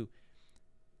tell you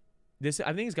this,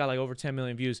 I think it's got like over 10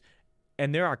 million views.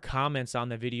 And there are comments on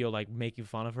the video like making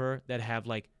fun of her that have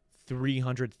like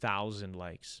 300,000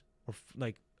 likes or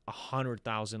like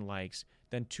 100,000 likes,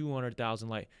 then 200,000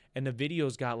 likes. And the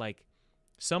video's got like,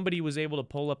 somebody was able to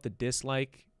pull up the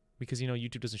dislike because,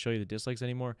 YouTube doesn't show you the dislikes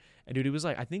anymore. And, dude, it was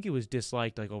like, I think it was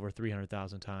disliked like over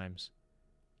 300,000 times.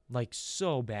 Like,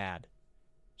 so bad.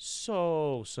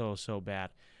 So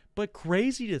bad. But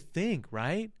crazy to think,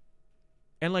 right?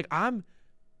 And, like,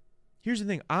 here's the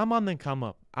thing. I'm on the come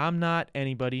up. I'm not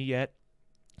anybody yet.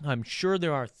 I'm sure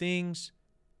there are things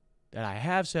that I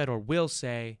have said or will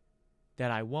say that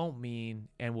I won't mean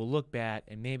and will look bad.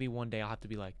 And maybe one day I'll have to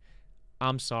be like,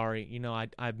 I'm sorry.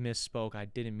 I misspoke. I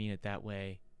didn't mean it that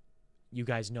way. You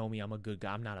guys know me. I'm a good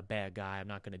guy. I'm not a bad guy. I'm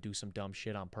not going to do some dumb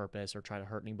shit on purpose or try to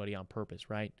hurt anybody on purpose,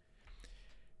 right?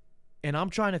 And I'm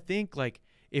trying to think, like,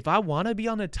 if I want to be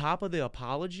on the top of the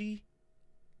apology,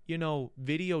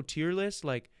 video tier list,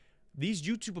 like these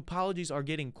YouTube apologies are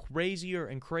getting crazier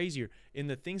and crazier in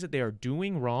the things that they are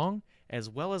doing wrong, as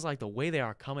well as like the way they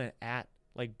are coming at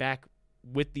like back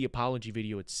with the apology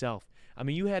video itself. I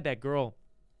mean, you had that girl,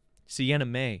 Sienna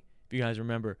May, if you guys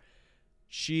remember.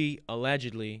 She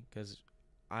allegedly, because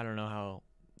I don't know how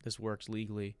this works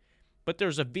legally, but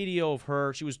there's a video of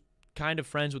her. She was kind of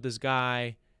friends with this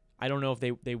guy. I don't know if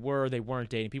they weren't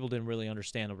dating. People didn't really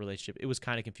understand the relationship. It was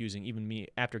kind of confusing, even me,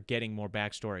 after getting more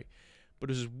backstory. But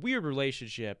it was this weird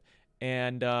relationship,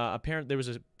 and apparently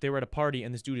they were at a party,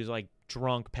 and this dude is like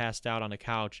drunk, passed out on the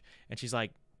couch, and she's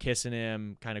like kissing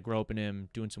him, kind of groping him,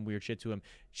 doing some weird shit to him.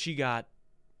 She got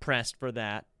pressed for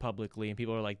that publicly, and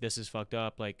people are like, "This is fucked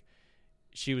up." Like,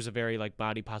 she was a very like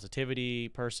body positivity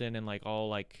person, and like all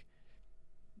like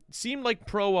seemed like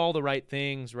pro all the right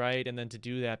things, right? And then to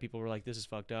do that, people were like, "This is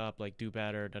fucked up. Like, do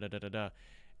better." Da da da da da.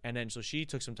 And then so she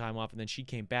took some time off, and then she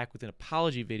came back with an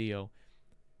apology video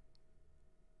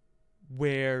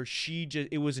where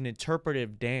it was an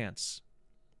interpretive dance.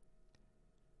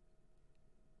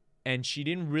 And she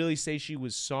didn't really say she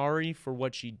was sorry for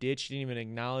what she did. She didn't even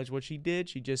acknowledge what she did.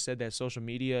 She just said that social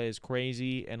media is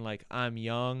crazy and like, I'm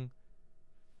young,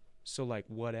 so like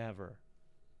whatever.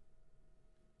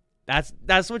 That's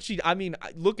what I mean,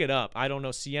 look it up. I don't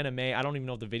know, Sienna May. I don't even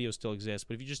know if the video still exists,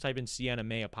 but if you just type in Sienna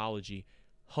May apology,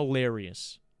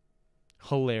 hilarious.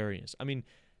 Hilarious. I mean,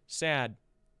 sad,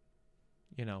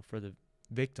 for the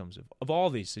victims of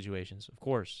all these situations, of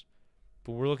course.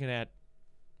 But we're going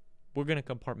to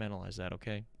compartmentalize that,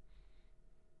 okay?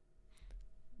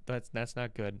 That's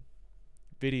not good.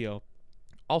 Video,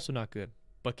 also not good,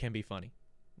 but can be funny.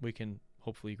 We can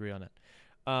hopefully agree on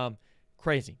that.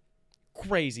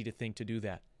 Crazy to think to do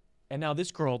that. And now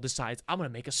this girl decides, I'm going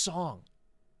to make a song.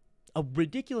 A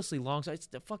ridiculously long song. It's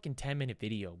a fucking 10-minute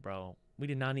video, bro. We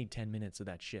did not need 10 minutes of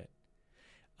that shit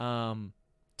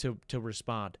to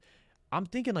respond. I'm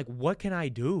thinking, like, what can I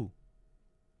do?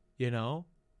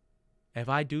 If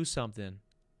I do something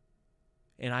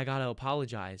and I got to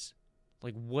apologize,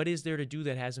 like, what is there to do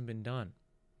that hasn't been done?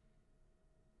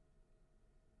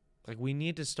 Like, we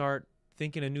need to start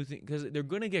thinking of new things, because they're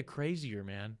going to get crazier,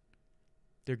 man.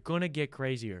 They're going to get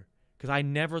crazier, because I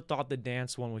never thought the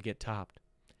dance one would get topped,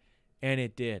 and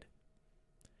it did.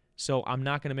 So I'm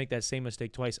not going to make that same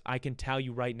mistake twice. I can tell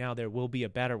you right now there will be a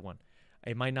better one.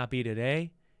 It might not be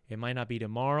today. It might not be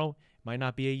tomorrow. It might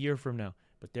not be a year from now.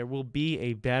 But there will be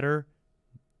a better,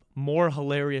 more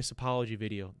hilarious apology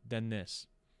video than this.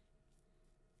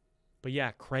 But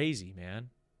yeah, crazy, man.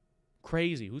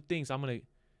 Crazy. Who thinks I'm going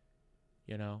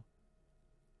to,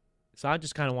 So I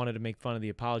just kind of wanted to make fun of the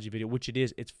apology video, which it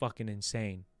is. It's fucking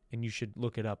insane. And you should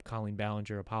look it up, Colleen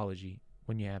Ballinger apology,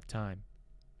 when you have time.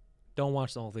 Don't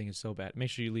watch the whole thing. It's so bad. Make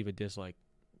sure you leave a dislike,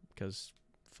 because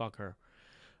fuck her.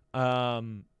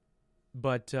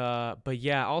 But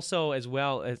yeah, also as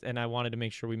well, and I wanted to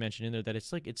make sure we mentioned in there that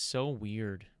it's so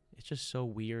weird. It's just so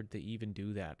weird to even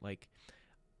do that. Like,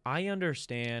 I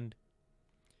understand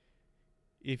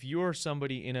if you're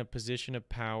somebody in a position of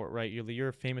power, right? You're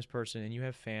a famous person and you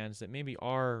have fans that maybe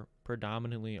are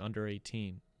predominantly under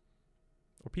 18,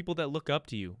 or people that look up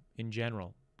to you in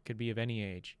general, could be of any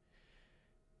age.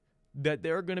 That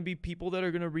there are going to be people that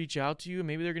are going to reach out to you.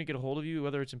 Maybe they're going to get a hold of you,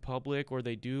 whether it's in public or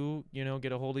they do,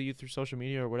 get a hold of you through social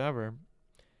media or whatever.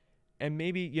 And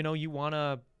maybe, you want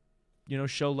to,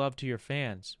 show love to your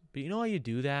fans. But you know how you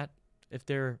do that? If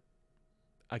they're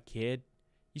a kid,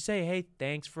 you say, hey,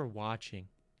 thanks for watching.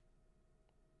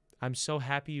 I'm so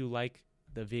happy you like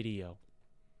the video.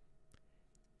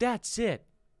 That's it.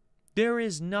 There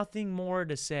is nothing more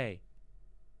to say.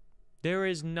 There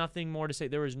is nothing more to say.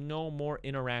 There is no more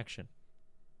interaction.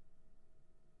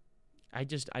 I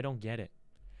don't get it.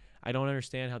 I don't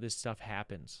understand how this stuff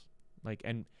happens. Like,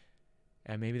 and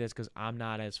maybe that's because I'm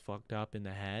not as fucked up in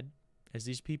the head as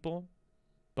these people,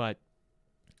 but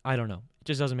I don't know. It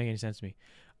just doesn't make any sense to me.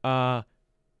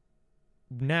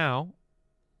 Now,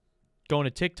 going to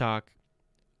TikTok,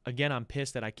 again, I'm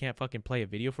pissed that I can't fucking play a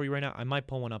video for you right now. I might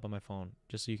pull one up on my phone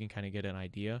just so you can kind of get an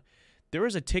idea. There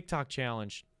is a TikTok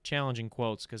challenging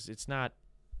quotes, because it's not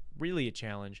really a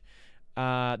challenge.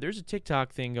 There's a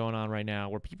TikTok thing going on right now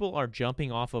where people are jumping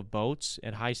off of boats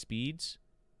at high speeds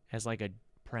as like a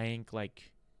prank,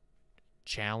 like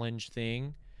challenge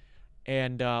thing.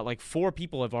 And like 4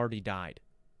 people have already died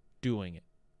doing it.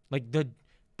 Like the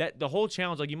whole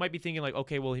challenge, like you might be thinking like,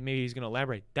 okay, well, maybe he's going to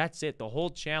elaborate. That's it. The whole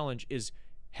challenge is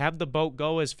have the boat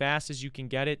go as fast as you can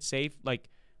get it safe, like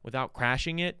without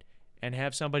crashing it, and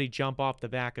have somebody jump off the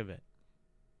back of it.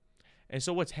 And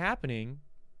so what's happening,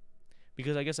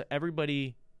 because I guess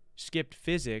everybody skipped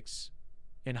physics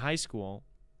in high school,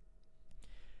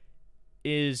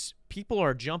 is people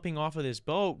are jumping off of this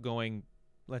boat going,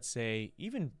 let's say,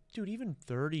 even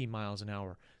 30 miles an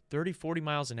hour, 30, 40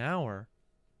 miles an hour.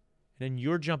 And then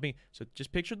you're jumping. So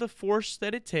just picture the force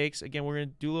that it takes. Again, we're going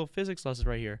to do a little physics lessons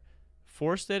right here.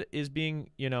 Force that is being,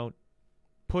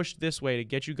 pushed this way to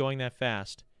get you going that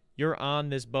fast. You're on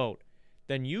this boat.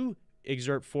 Then you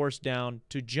exert force down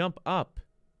to jump up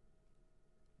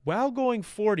while going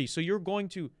 40. So you're going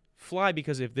to fly,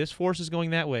 because if this force is going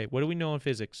that way, what do we know in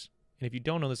physics? And if you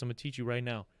don't know this, I'm going to teach you right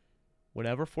now.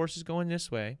 Whatever force is going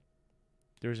this way,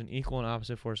 there's an equal and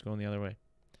opposite force going the other way.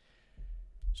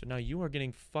 So now you are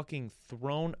getting fucking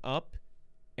thrown up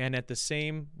and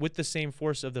with the same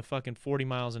force of the fucking 40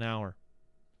 miles an hour.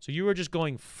 So you are just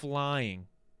going flying.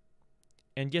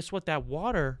 And guess what? That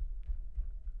water,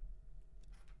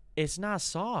 it's not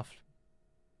soft.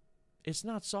 It's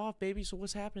not soft, baby. So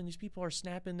what's happening? These people are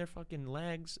snapping their fucking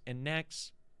legs and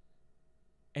necks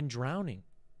and drowning.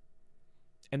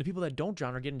 And the people that don't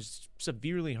drown are getting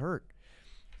severely hurt.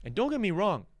 And don't get me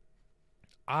wrong,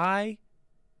 I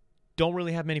don't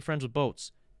really have many friends with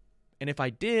boats. And if I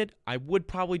did, I would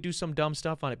probably do some dumb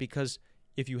stuff on it, because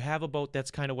if you have a boat,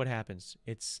 that's kind of what happens.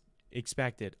 It's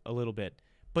expected a little bit.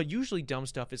 But usually dumb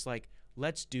stuff is like,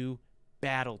 let's do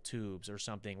battle tubes or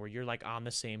something where you're like on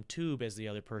the same tube as the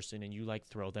other person and you like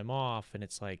throw them off, and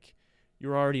it's like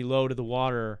you're already low to the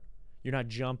water, you're not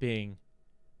jumping,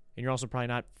 and you're also probably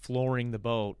not flooring the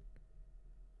boat,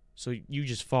 so you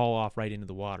just fall off right into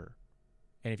the water.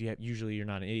 And if you have, usually you're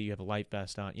not an idiot, you have a life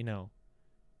vest on,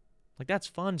 like that's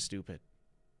fun, stupid.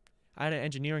 I had an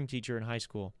engineering teacher in high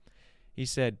school. He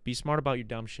said, be smart about your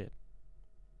dumb shit.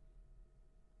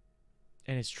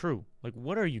 And it's true. Like,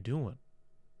 what are you doing?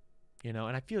 And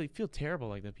I feel terrible,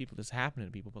 like that people, this happening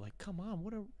to people, but like, come on,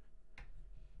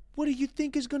 what do you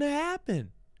think is going to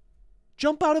happen?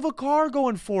 Jump out of a car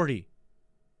going 40.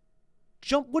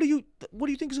 What do you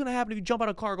think is going to happen if you jump out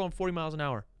of a car going 40 miles an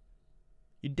hour?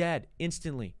 You're dead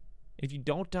instantly. If you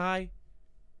don't die,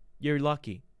 you're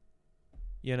lucky.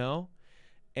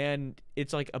 And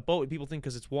it's like a boat, people think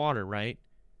because it's water, right?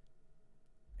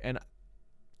 And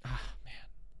man,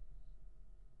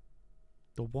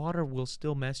 the water will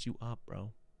still mess you up,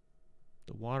 bro.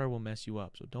 The water will mess you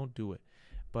up, so don't do it.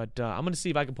 But I'm going to see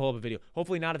if I can pull up a video.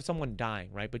 Hopefully not of someone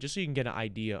dying, right? But just so you can get an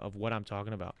idea of what I'm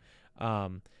talking about.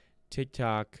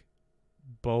 TikTok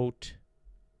boat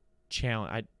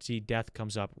challenge. I see death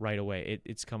comes up right away.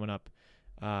 It's coming up.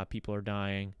 People are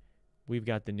dying. We've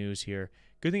got the news here.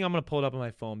 Good thing I'm going to pull it up on my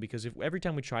phone, because if every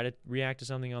time we try to react to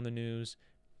something on the news,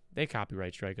 they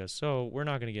copyright strike us. So we're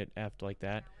not going to get effed like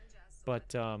that.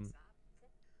 But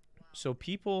so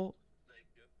people...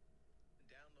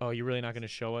 Oh, you're really not going to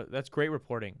show it? That's great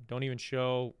reporting. Don't even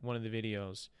show one of the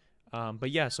videos. But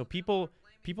yeah, so people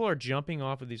are jumping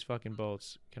off of these fucking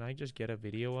boats. Can I just get a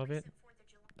video of it?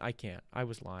 I can't. I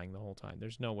was lying the whole time.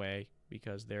 There's no way,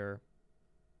 because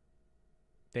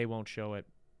they won't show it.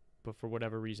 But for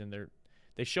whatever reason,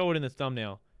 they show it in the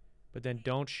thumbnail, but then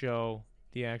don't show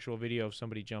the actual video of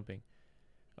somebody jumping.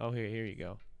 Oh, here you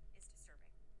go.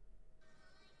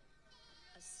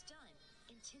 A stunt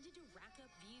intended to rack up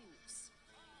views.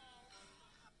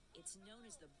 It's known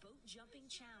as the boat jumping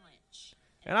challenge.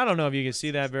 And I don't know if you can see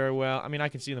that very well. I mean, I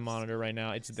can see the monitor right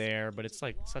now. It's there, but it's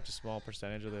like such a small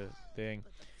percentage of the thing.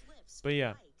 But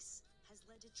yeah.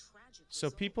 So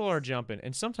people are jumping,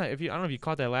 and sometimes I don't know if you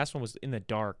caught that last one was in the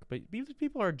dark, but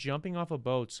people are jumping off of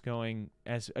boats going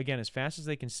as fast as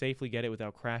they can safely get it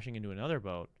without crashing into another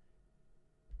boat.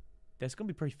 That's gonna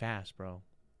be pretty fast, bro.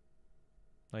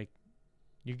 Like,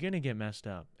 you're gonna get messed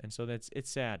up, and so it's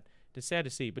sad. It's sad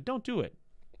to see, but don't do it.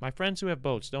 My friends who have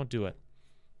boats, don't do it.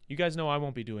 You guys know I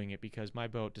won't be doing it because my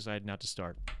boat decided not to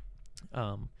start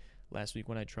last week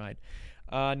when I tried.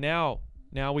 Now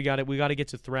we got to get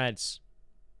to Threads.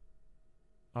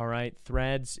 All right,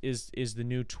 Threads is the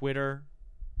new Twitter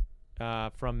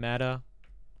from Meta.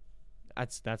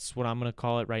 That's what I'm going to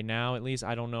call it right now, at least.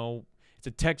 I don't know. It's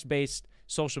a text-based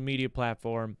social media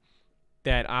platform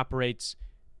that operates,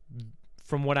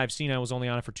 from what I've seen. I was only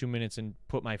on it for 2 minutes and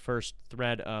put my first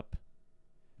thread up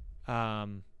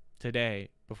today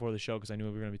before the show because I knew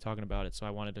we were going to be talking about it, so I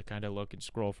wanted to kind of look and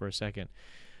scroll for a second.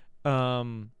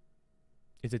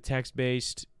 It's a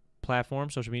text-based platform,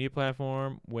 social media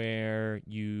platform, where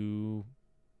you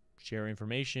share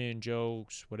information,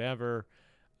 jokes, whatever,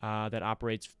 that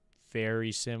operates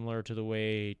very similar to the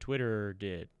way Twitter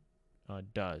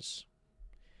does.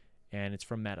 And it's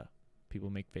from Meta. People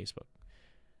make Facebook.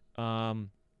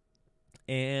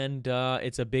 And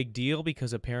it's a big deal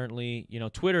because apparently,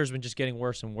 Twitter's been just getting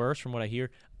worse and worse from what I hear.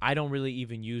 I don't really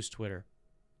even use Twitter.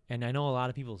 And I know a lot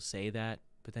of people say that,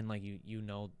 but then,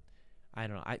 I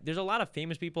don't know. There's a lot of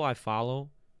famous people I follow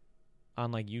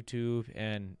on like YouTube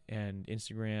and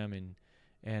Instagram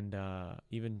and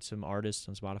even some artists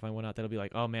on Spotify and whatnot that'll be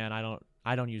like, oh man,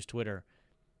 I don't use Twitter.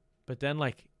 But then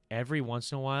like every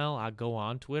once in a while I go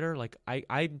on Twitter. Like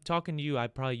I'm talking to you, I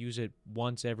probably use it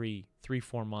once every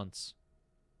 3-4 months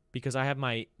because I have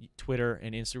my Twitter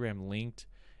and Instagram linked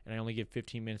and I only get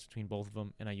 15 minutes between both of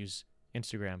them and I use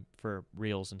Instagram for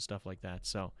reels and stuff like that.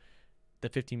 So the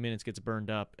 15 minutes gets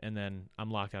burned up and then I'm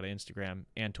locked out of Instagram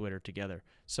and Twitter together.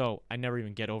 So I never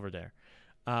even get over there.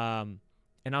 And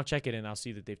I'll check it and I'll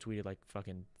see that they've tweeted like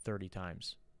fucking 30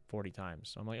 times, 40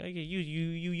 times. So I'm like, okay, you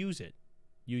use it.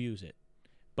 You use it.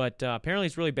 But apparently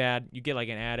it's really bad. You get like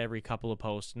an ad every couple of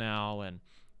posts now and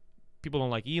people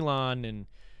don't like Elon and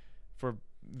for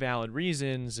valid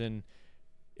reasons and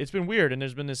it's been weird, and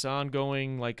there's been this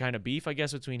ongoing like kind of beef, I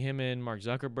guess, between him and Mark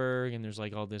Zuckerberg, and there's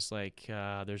like all this like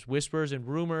there's whispers and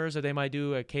rumors that they might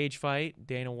do a cage fight.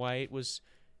 Dana White was,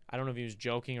 I don't know if he was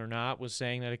joking or not, was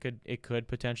saying that it could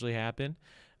potentially happen,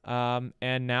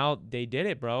 and now they did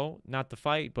it, bro. Not the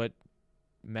fight, but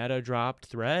Meta dropped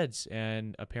Threads,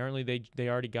 and apparently they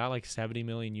already got like 70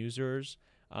 million users.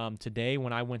 Today,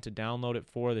 when I went to download it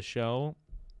for the show,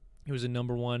 it was the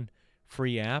 #1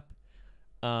 free app.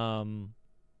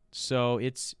 So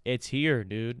it's here,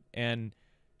 dude. And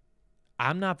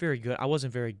I'm not very good. I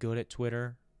wasn't very good at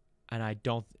Twitter, and I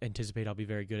don't anticipate I'll be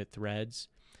very good at Threads.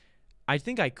 I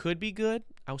think I could be good.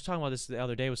 I was talking about this the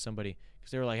other day with somebody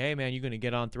because they were like, hey, man, you're going to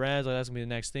get on Threads. Like, that's going to be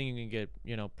the next thing. You're going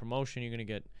to get, promotion. You're going to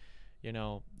get, there's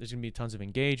going to be tons of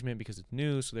engagement because it's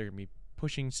new. So they're going to be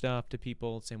pushing stuff to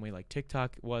people the same way like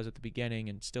TikTok was at the beginning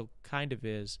and still kind of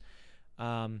is.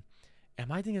 And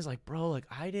my thing is like, bro, like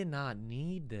I did not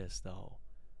need this though.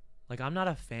 Like, I'm not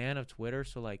a fan of Twitter,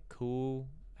 so, like, cool.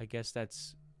 I guess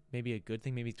that's maybe a good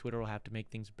thing. Maybe Twitter will have to make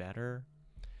things better.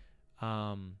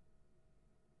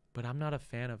 But I'm not a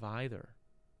fan of either,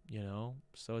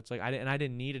 So it's like, I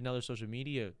didn't need another social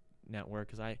media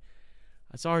network because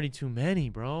it's already too many,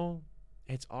 bro.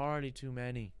 It's already too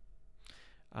many.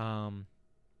 I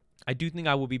do think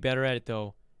I will be better at it,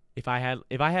 though. If I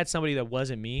had somebody that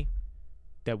wasn't me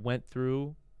that went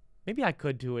through, maybe I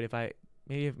could do it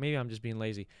maybe I'm just being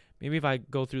lazy. Maybe if I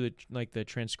go through the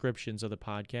transcriptions of the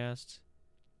podcasts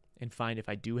and find if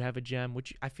I do have a gem,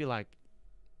 which I feel like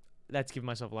that's giving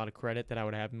myself a lot of credit that I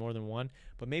would have more than one.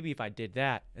 But maybe if I did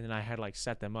that and then I had like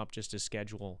set them up just to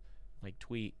schedule like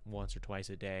tweet once or twice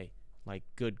a day, like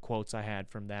good quotes I had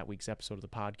from that week's episode of the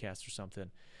podcast or something,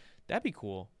 that'd be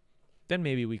cool. Then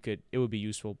maybe it would be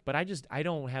useful. But I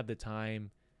don't have the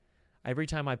time. Every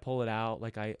time I pull it out,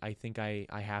 like I think I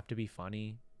have to be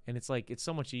funny. And it's like, it's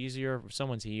so much easier if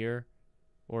someone's here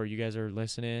or you guys are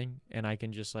listening and I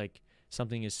can just like,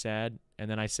 something is said and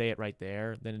then I say it right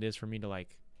there than it is for me to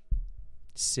like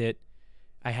sit.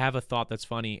 I have a thought that's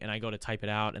funny and I go to type it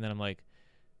out and then I'm like,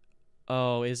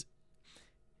 oh, is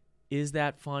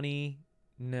that funny?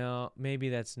 No, maybe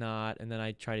that's not. And then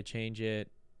I try to change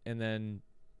it and then,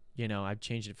 I've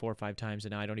changed it 4 or 5 times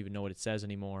and now I don't even know what it says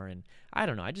anymore. And I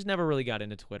don't know. I just never really got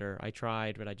into Twitter. I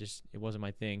tried, but it wasn't my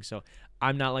thing. So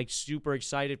I'm not like super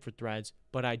excited for Threads,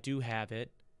 but I do have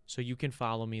it. So you can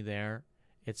follow me there.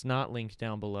 It's not linked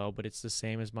down below, but it's the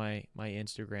same as my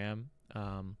Instagram.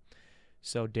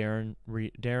 So Darren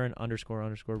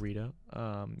 __Rita.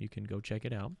 You can go check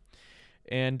it out.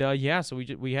 And so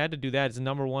we had to do that. It's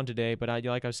 #1 today, but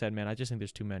like I said, man, I just think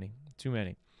there's too many.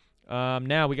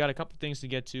 Now we got a couple things to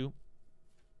get to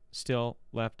still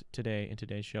left today in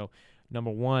today's show.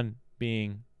 #1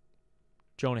 being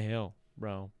Jonah Hill,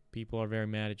 bro. People are very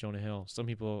mad at Jonah Hill. Some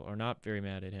people are not very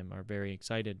mad at him, are very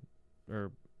excited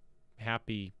or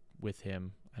happy with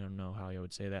him. I don't know how I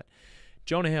would say that.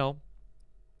 Jonah Hill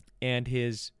and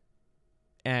his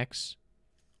ex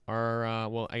are,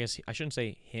 I guess I shouldn't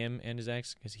say him and his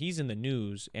ex because he's in the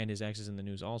news and his ex is in the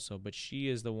news also, but she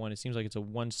is the one. It seems like it's a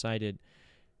one-sided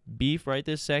beef right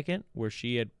this second where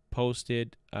she had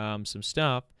posted some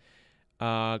stuff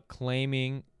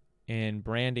claiming and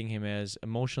branding him as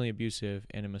emotionally abusive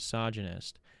and a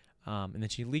misogynist. And then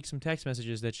she leaked some text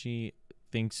messages that she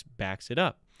thinks backs it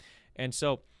up. And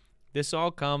so this all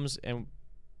comes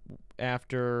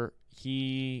after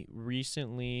he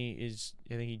recently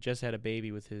I think he just had a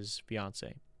baby with his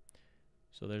fiance.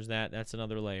 So there's that. That's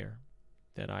another layer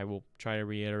that I will try to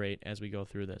reiterate as we go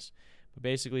through this. But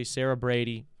basically, Sarah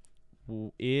Brady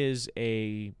is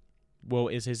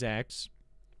his ex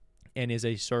and is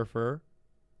a surfer.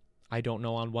 I don't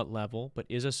know on what level, but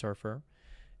is a surfer.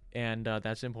 And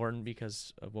that's important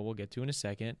because of what we'll get to in a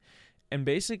second. And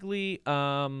basically,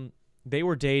 they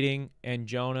were dating, and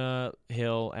Jonah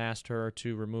Hill asked her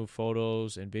to remove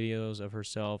photos and videos of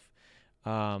herself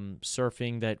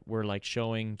surfing that were like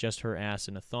showing just her ass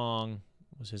in a thong,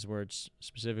 was his words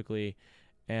specifically.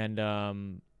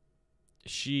 And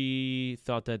she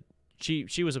thought that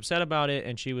she was upset about it,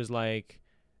 and she was like,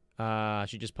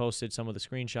 she just posted some of the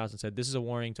screenshots and said, "This is a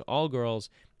warning to all girls.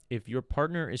 If your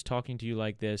partner is talking to you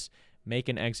like this, make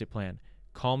an exit plan.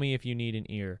 Call me if you need an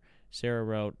ear." Sarah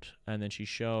wrote, and then she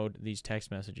showed these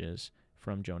text messages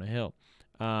from Jonah Hill.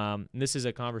 This is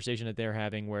a conversation that they're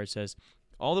having where it says,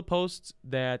 all the posts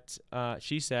that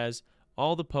she says,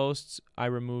 all the posts I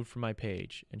removed from my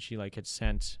page. And she like had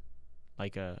sent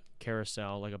like a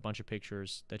carousel, like a bunch of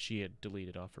pictures that she had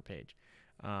deleted off her page,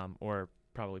 or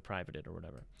probably privated or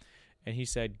whatever. And he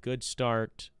said, "Good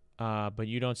start, but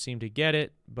you don't seem to get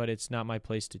it, but it's not my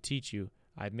place to teach you.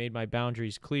 I've made my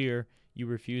boundaries clear. You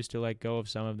refuse to let go of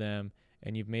some of them,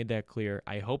 and you've made that clear.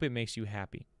 I hope it makes you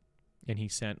happy." And he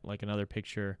sent like another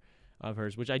picture of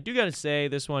hers, which I do got to say,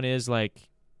 this one is like,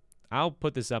 I'll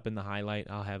put this up in the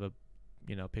highlight. I'll have a,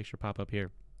 picture pop up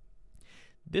here.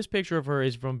 This picture of her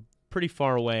is from pretty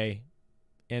far away,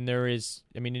 and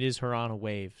it is her on a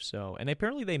wave. So, and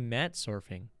apparently they met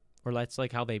surfing, or that's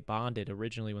like how they bonded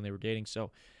originally when they were dating.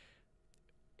 So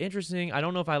interesting. I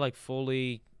don't know if I like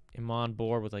fully am on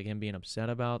board with like him being upset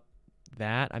about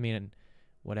that. I mean,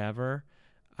 whatever.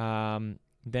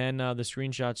 Then the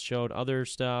screenshots showed other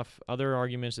stuff, other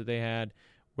arguments that they had,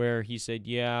 where he said,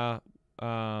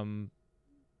 one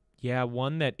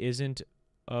that isn't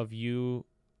of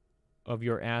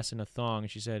your ass in a thong.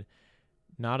 And she said,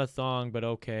 "Not a thong, but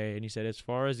okay." And he said, "As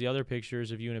far as the other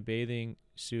pictures of you in a bathing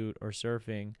suit or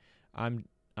surfing, I'm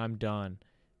done."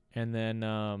 And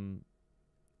then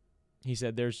he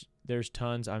said, "There's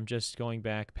tons. I'm just going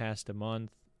back past a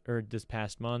month, or this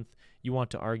past month. You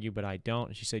want to argue, but I don't."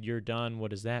 And she said, "You're done.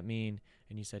 What does that mean?"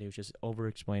 And he said he was just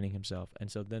over-explaining himself.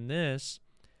 And so then this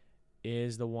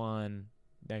is the one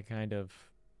that kind of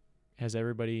has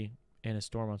everybody in a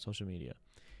storm on social media.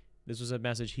 This was a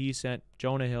message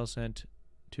Jonah Hill sent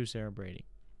to Sarah Brady.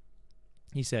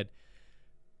 He said,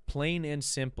 "Plain and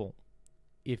simple.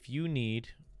 If you need,"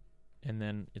 and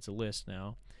then it's a list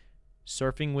now,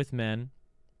 "surfing with men,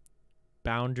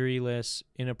 boundaryless,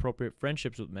 inappropriate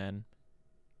friendships with men,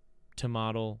 to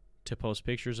model, to post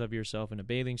pictures of yourself in a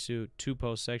bathing suit, to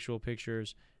post sexual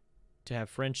pictures, to have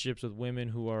friendships with women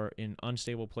who are in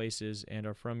unstable places and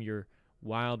are from your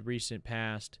wild recent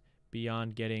past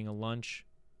beyond getting a lunch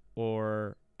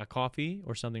or a coffee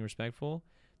or something respectful,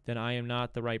 then I am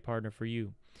not the right partner for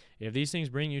you. If these things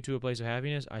bring you to a place of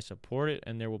happiness, I support it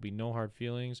and there will be no hard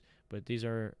feelings, but these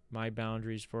are my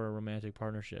boundaries for a romantic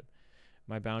partnership.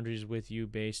 My boundaries with you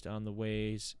based on the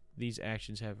ways these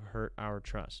actions have hurt our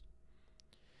trust."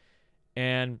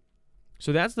 And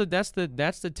so that's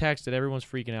the text that everyone's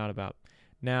freaking out about.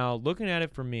 Now, looking at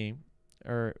it from me,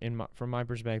 or from my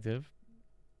perspective,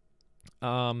 there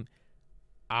are,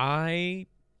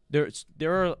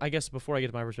 I guess before I get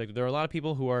to my perspective, there are a lot of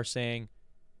people who are saying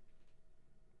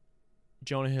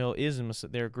Jonah Hill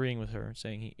they're agreeing with her,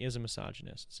 saying he is a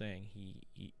misogynist, saying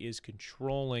he is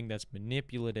controlling, that's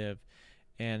manipulative,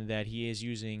 and that he is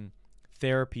using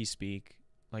therapy speak,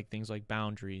 like things like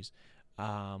boundaries,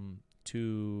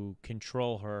 to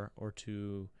control her or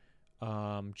to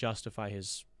justify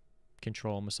his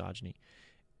control and misogyny.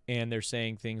 And they're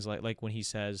saying things like when he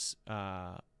says,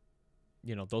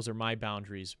 those are my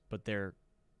boundaries, but they're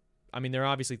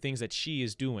obviously things that she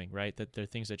is doing, right? That they're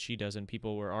things that she does, and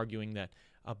people were arguing that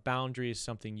a boundary is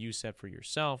something you set for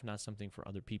yourself, not something for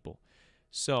other people.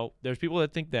 So there's people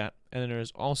that think that, and then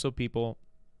there's also people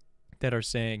that are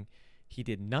saying he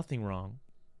did nothing wrong,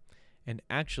 and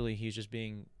actually he's just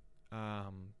being,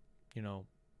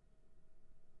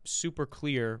 super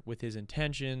clear with his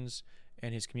intentions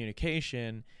and his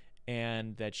communication,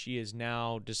 and that she has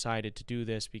now decided to do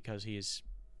this because he's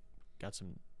got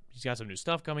some new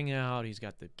stuff coming out. He's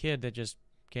got the kid that just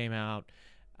came out.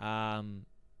 And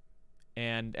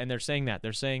they're saying that.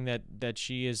 They're saying that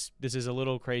this is a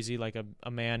little crazy, like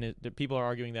a man, people are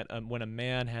arguing that when a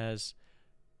man has,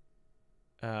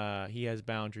 he has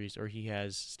boundaries or he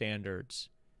has standards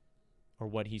or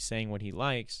what he's saying, what he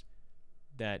likes,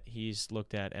 that he's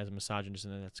looked at as a misogynist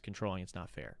and that's controlling. It's not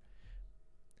fair.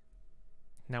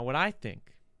 Now, what I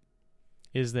think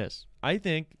is this. I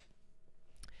think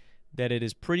that it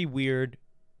is pretty weird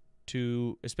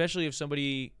to, especially if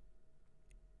somebody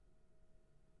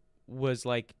was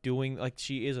like doing, like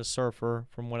she is a surfer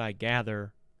from what I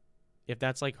gather, if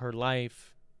that's like her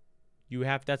life,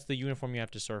 that's the uniform you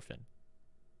have to surf in.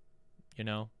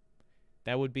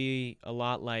 That would be a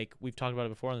lot like, we've talked about it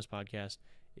before on this podcast,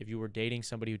 if you were dating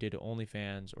somebody who did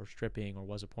OnlyFans or stripping or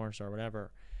was a porn star or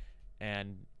whatever,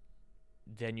 and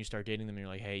then you start dating them and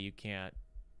you're like, hey, you can't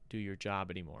do your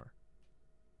job anymore.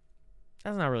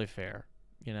 That's not really fair.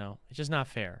 It's just not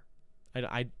fair.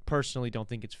 I personally don't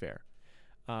think it's fair.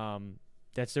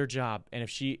 That's their job. And if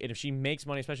she makes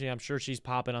money, especially, I'm sure she's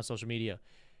popping on social media.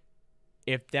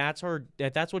 If that's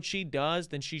what she does,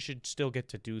 then she should still get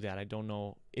to do that. I don't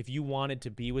know if you wanted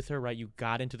to be with her, right? You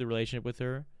got into the relationship with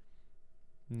her,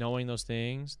 knowing those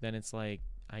things. Then it's like,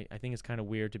 I think it's kind of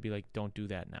weird to be like, don't do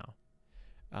that now.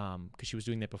 Because she was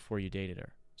doing that before you dated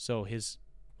her. So his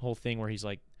whole thing where he's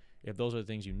like, if those are the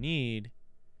things you need,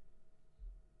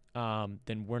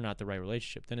 then we're not the right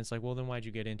relationship. Then it's like, well, then why'd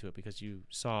you get into it? Because you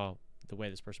saw the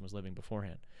way this person was living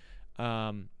beforehand.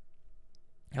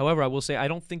 However, I will say, I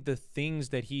don't think the things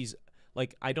that he's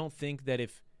like, I don't think that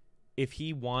if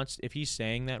he's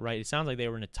saying that, right, it sounds like they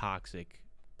were in a toxic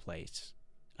place,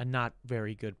 a not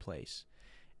very good place.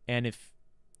 And if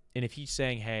he's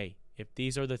saying, hey, if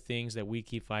these are the things that we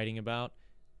keep fighting about,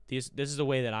 this is the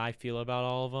way that I feel about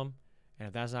all of them, and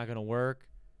if that's not going to work,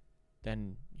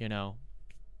 then,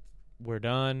 we're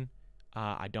done.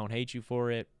 I don't hate you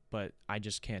for it, but I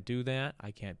just can't do that.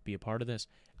 I can't be a part of this.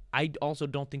 I also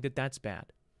don't think that that's bad.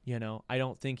 I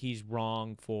don't think he's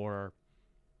wrong for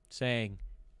saying,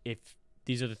 if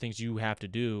these are the things you have to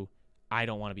do, I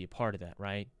don't want to be a part of that,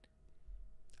 right?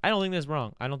 I don't think that's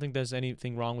wrong. I don't think there's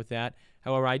anything wrong with that.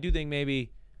 However, I do think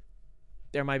maybe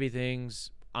there might be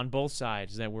things on both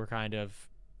sides that we're kind of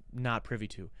not privy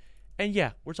to. And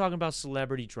yeah, we're talking about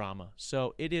celebrity drama,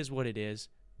 so it is what it is.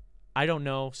 I don't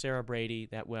know Sarah Brady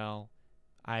that well.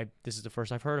 This is the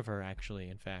first I've heard of her, actually,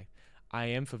 in fact. I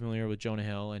am familiar with Jonah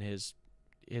Hill and his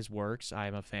works. I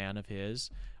am a fan of his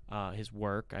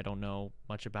work. I don't know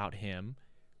much about him.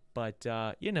 But,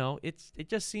 it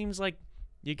just seems like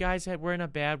you guys were in a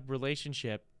bad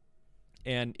relationship,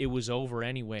 and it was over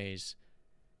anyways.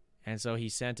 And so he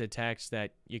sent a text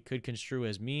that you could construe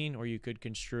as mean, or you could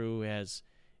construe as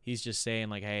he's just saying,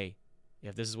 like, hey,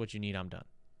 if this is what you need, I'm done.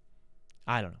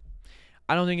 I don't know.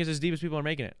 I don't think it's as deep as people are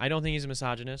making it. I don't think he's a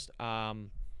misogynist. At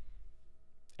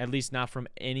least not from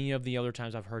any of the other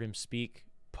times I've heard him speak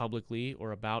publicly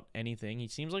or about anything. He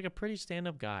seems like a pretty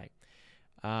stand-up guy.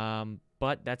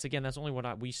 But that's only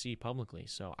what we see publicly.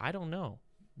 So I don't know.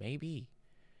 Maybe.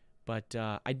 But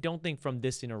I don't think from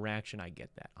this interaction I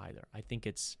get that either. I think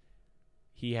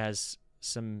he has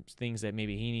some things that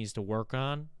maybe he needs to work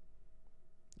on.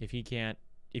 If you get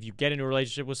into a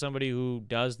relationship with somebody who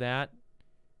does that,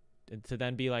 to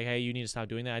then be like, hey, you need to stop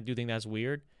doing that, I do think that's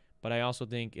weird. But I also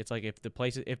think it's like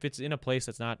if it's in a place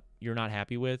you're not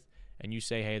happy with, and you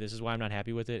say, hey, this is why I'm not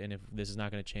happy with it, and if this is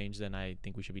not going to change, then I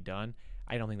think we should be done.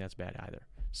 I don't think that's bad either.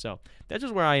 So that's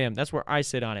just where I am. That's where I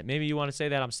sit on it. Maybe you want to say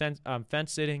that I'm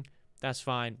fence sitting. That's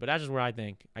fine. But that's just where I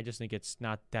think. I just think it's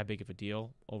not that big of a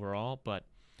deal overall. But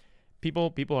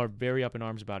people are very up in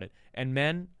arms about it. And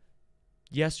men,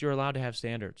 yes, you're allowed to have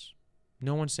standards.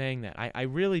 No one's saying that. I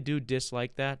really do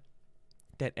dislike that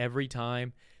every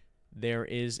time there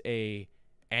is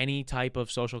any type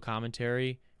of social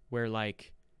commentary where,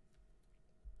 like,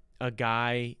 a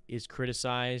guy is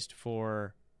criticized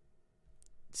for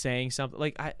saying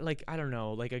something, I don't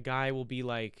know, like a guy will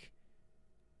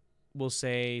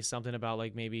say something about,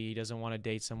 like, maybe he doesn't want to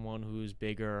date someone who's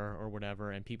bigger or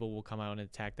whatever, and people will come out and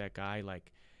attack that guy.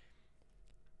 Like,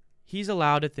 he's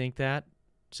allowed to think that.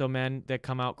 So men that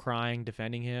come out crying,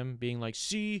 defending him, being like,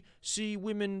 see,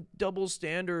 women double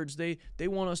standards. They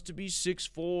want us to be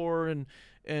 6'4"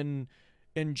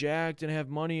 and jacked and have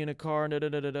money in a car and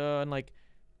and like,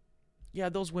 yeah,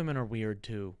 those women are weird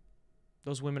too.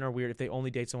 Those women are weird if they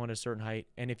only date someone at a certain height,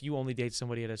 and if you only date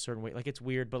somebody at a certain weight. Like, it's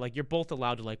weird, but like, you're both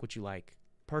allowed to like what you like.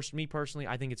 Me personally,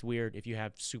 I think it's weird if you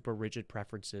have super rigid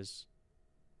preferences,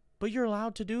 but you're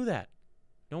allowed to do that.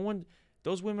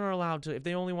 Those women are allowed to, if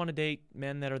they only want to date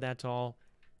men that are that tall,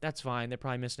 that's fine. They're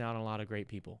probably missing out on a lot of great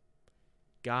people.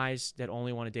 Guys that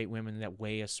only want to date women that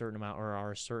weigh a certain amount or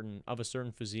are of a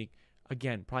certain physique,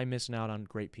 again, probably missing out on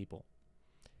great people.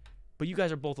 But you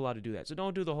guys are both allowed to do that. So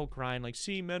don't do the whole crying like,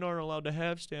 see, men aren't allowed to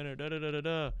have standard,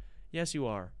 Yes, you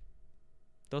are.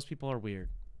 Those people are weird.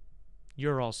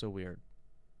 You're also weird.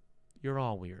 You're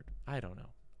all weird. I don't know.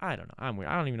 I'm weird.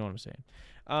 I don't even know what I'm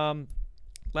saying.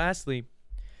 Lastly,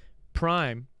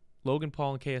 Prime, Logan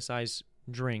Paul and KSI's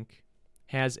drink,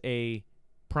 has a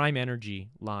Prime Energy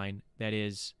line that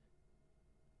is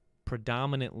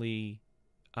predominantly,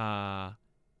 well,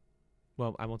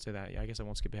 I won't say that. I guess I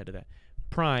won't skip ahead to that.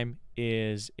 Prime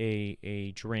is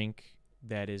a drink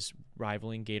that is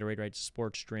rivaling Gatorade, right? It's a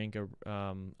sports drink,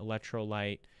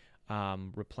 electrolyte,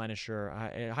 replenisher,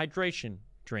 a hydration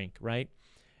drink, right?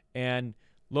 And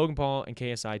Logan Paul and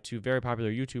KSI, two very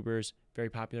popular YouTubers, very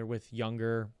popular with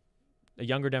younger a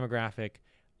younger demographic,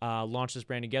 launched this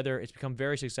brand together. It's become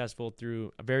very successful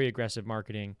through a very aggressive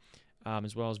marketing,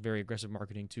 as well as very aggressive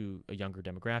marketing to a younger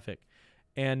demographic.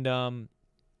 And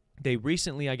they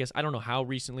recently, I guess, I don't know how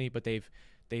recently, but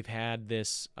they've had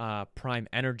this Prime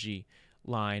Energy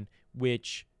line,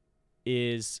 which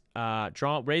is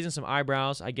raising some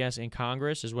eyebrows, I guess, in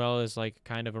Congress, as well as like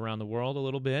kind of around the world a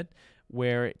little bit,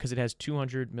 because it has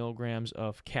 200 milligrams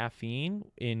of caffeine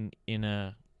in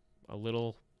a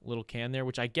little can there,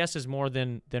 which I guess is more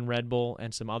than Red Bull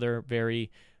and some other very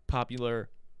popular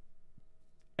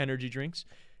energy drinks.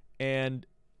 And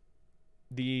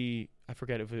I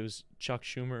forget if it was Chuck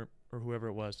Schumer or whoever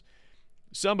it was,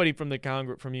 somebody from the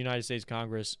United States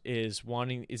Congress is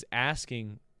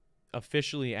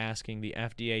officially asking the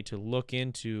FDA to look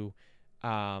into,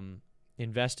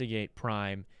 investigate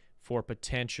Prime for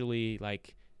potentially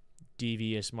like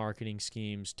devious marketing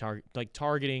schemes,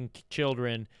 targeting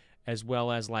children, as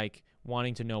well as like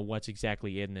wanting to know what's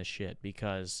exactly in this shit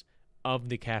because of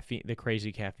the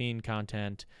crazy caffeine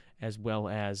content, as well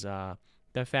as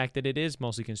the fact that it is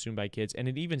mostly consumed by kids. And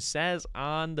it even says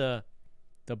on the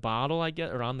bottle, I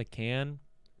guess, or on the can,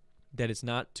 that it's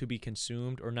not to be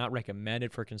consumed or not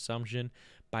recommended for consumption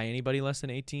by anybody less than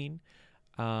 18.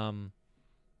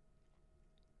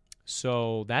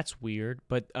 So that's weird.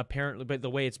 But apparently, the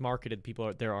way it's marketed,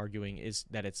 they're arguing is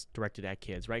that it's directed at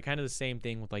kids, right? Kind of the same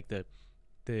thing with like the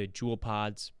Juul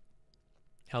pods,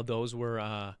 how those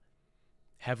were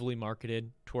heavily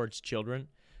marketed towards children,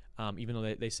 even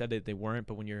though they said that they weren't.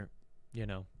 But when you're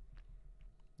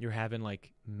having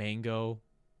like mango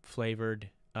flavored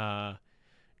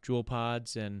Juul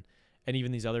pods and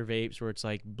even these other vapes where it's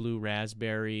like blue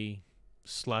raspberry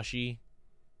slushy,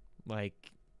 like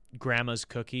grandma's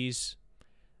cookies,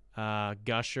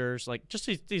 Gushers, like just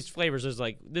these flavors is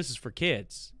like, this is for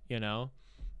kids, and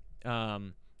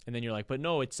then you're like, but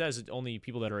no, it says only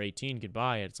people that are 18 could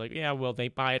buy it. It's like, yeah, well, they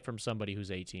buy it from somebody who's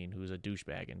 18 who's a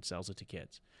douchebag and sells it to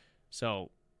kids,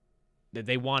 so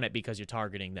they want it because you're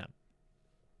targeting them.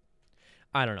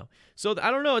 I don't know. So I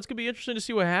don't know. It's going to be interesting to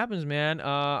see what happens, man.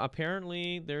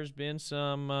 Apparently, there's been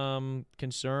some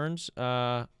concerns,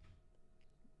 a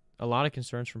lot of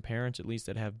concerns from parents, at least,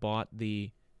 that have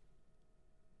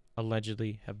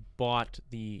allegedly have bought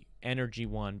the energy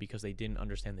one because they didn't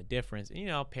understand the difference.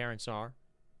 And, parents are.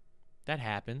 That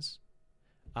happens.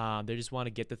 They just want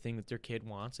to get the thing that their kid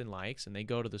wants and likes, and they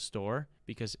go to the store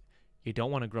because you don't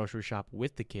want to grocery shop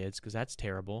with the kids because that's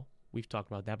terrible. We've talked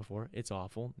about that before. It's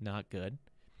awful, not good.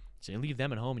 So you leave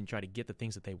them at home and you try to get the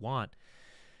things that they want.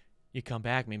 You come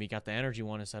back, maybe you got the energy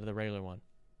one instead of the regular one.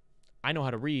 I know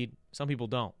how to read. Some people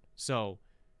don't. So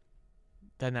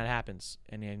then that happens.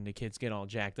 And then the kids get all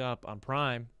jacked up on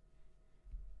Prime.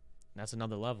 That's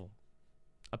another level.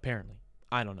 Apparently.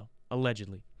 I don't know.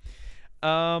 Allegedly.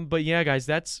 But yeah, guys,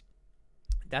 that's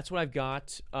what I've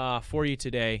got for you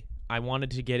today. I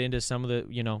wanted to get into some of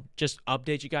the, just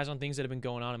update you guys on things that have been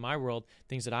going on in my world,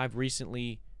 things that I've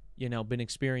recently, been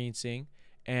experiencing,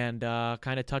 and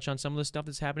kind of touch on some of the stuff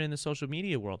that's happening in the social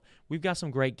media world. We've got some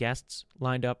great guests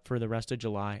lined up for the rest of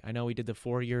July. I know we did the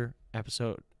 4-year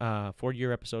episode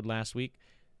last week.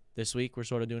 This week, we're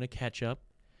sort of doing a catch-up.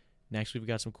 Next, we've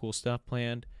got some cool stuff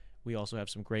planned. We also have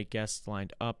some great guests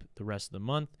lined up the rest of the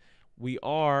month. We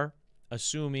are,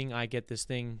 assuming I get this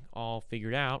thing all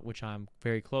figured out, which I'm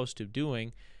very close to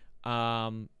doing,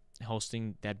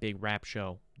 hosting that big rap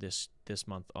show this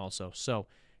month also. So,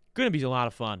 going to be a lot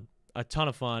of fun, a ton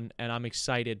of fun, and I'm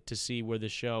excited to see where the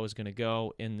show is going to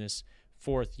go in this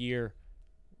fifth year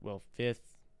of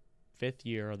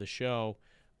the show.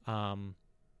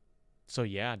 So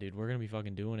yeah, dude, we're going to be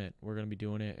fucking doing it. We're going to be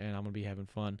doing it, and I'm going to be having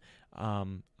fun.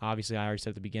 Obviously, I already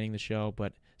said at the beginning of the show,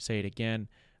 but say it again.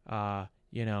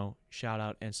 Shout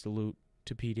out and salute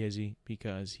to P. Dizzy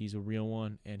because he's a real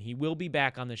one, and he will be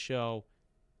back on the show,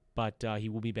 but he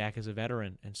will be back as a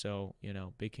veteran, and so,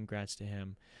 big congrats to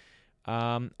him.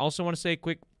 Also want to say a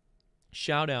quick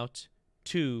shout out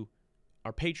to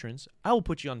our patrons. I will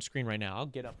put you on the screen right now. I'll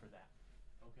get up for that.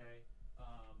 Okay.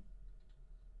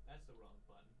 That's the wrong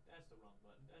button. That's the wrong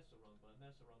button. That's the wrong button.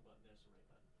 That's the wrong button. That's the right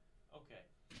button.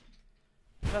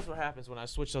 Okay. That's what happens when I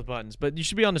switch those buttons. But you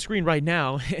should be on the screen right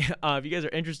now. If you guys are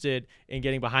interested in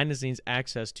getting behind-the-scenes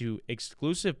access to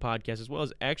exclusive podcasts as well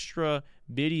as extra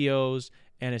videos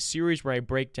and a series where I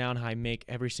break down how I make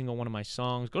every single one of my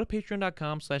songs, go to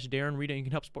patreon.com/Darren Rita. You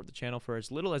can help support the channel for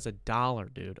as little as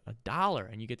 $1, dude.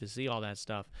 $1, and you get to see all that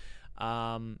stuff.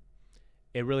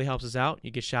 It really helps us out.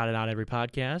 You get shouted out every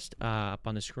podcast up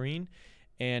on the screen.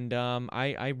 And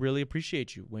I really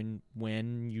appreciate you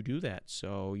when you do that.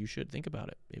 So you should think about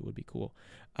it. It would be cool.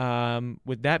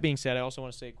 With that being said, I also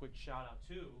want to say a quick shout out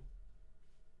to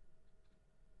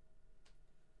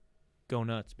Go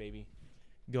nuts, baby.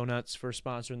 Go nuts for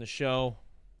sponsoring the show.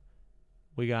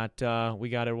 We got it.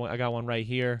 I got one right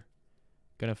here.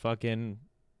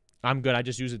 I'm good. I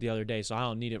just used it the other day, so I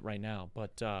don't need it right now.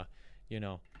 But,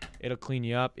 it'll clean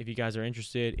you up. If you guys are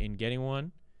interested in getting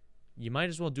one, you might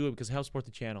as well do it because it helps support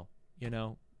the channel.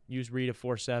 Use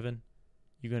Rita47.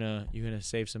 You're gonna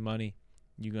save some money.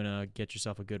 You're gonna get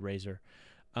yourself a good razor.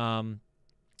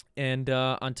 And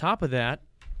on top of that,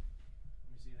 let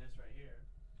me see this right here.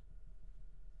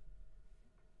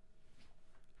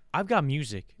 I've got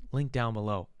music linked down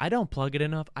below. I don't plug it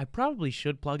enough. I probably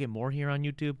should plug it more here on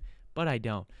YouTube, but I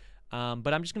don't.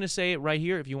 But I'm just going to say it right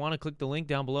here. If you want to click the link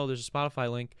down below, there's a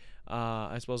Spotify link,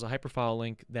 as well as a hyperfile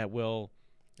link that will,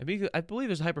 I believe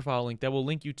there's a hyperfile link that will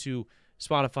link you to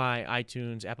Spotify,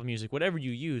 iTunes, Apple Music, whatever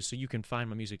you use, so you can find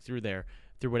my music through there,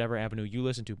 through whatever avenue you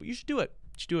listen to. But you should do it.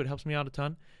 It helps me out a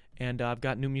ton. And I've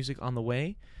got new music on the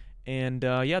way. And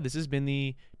this has been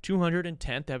the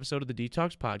 210th episode of the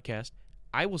Detox Podcast.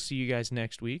 I will see you guys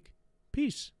next week.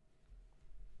 Peace.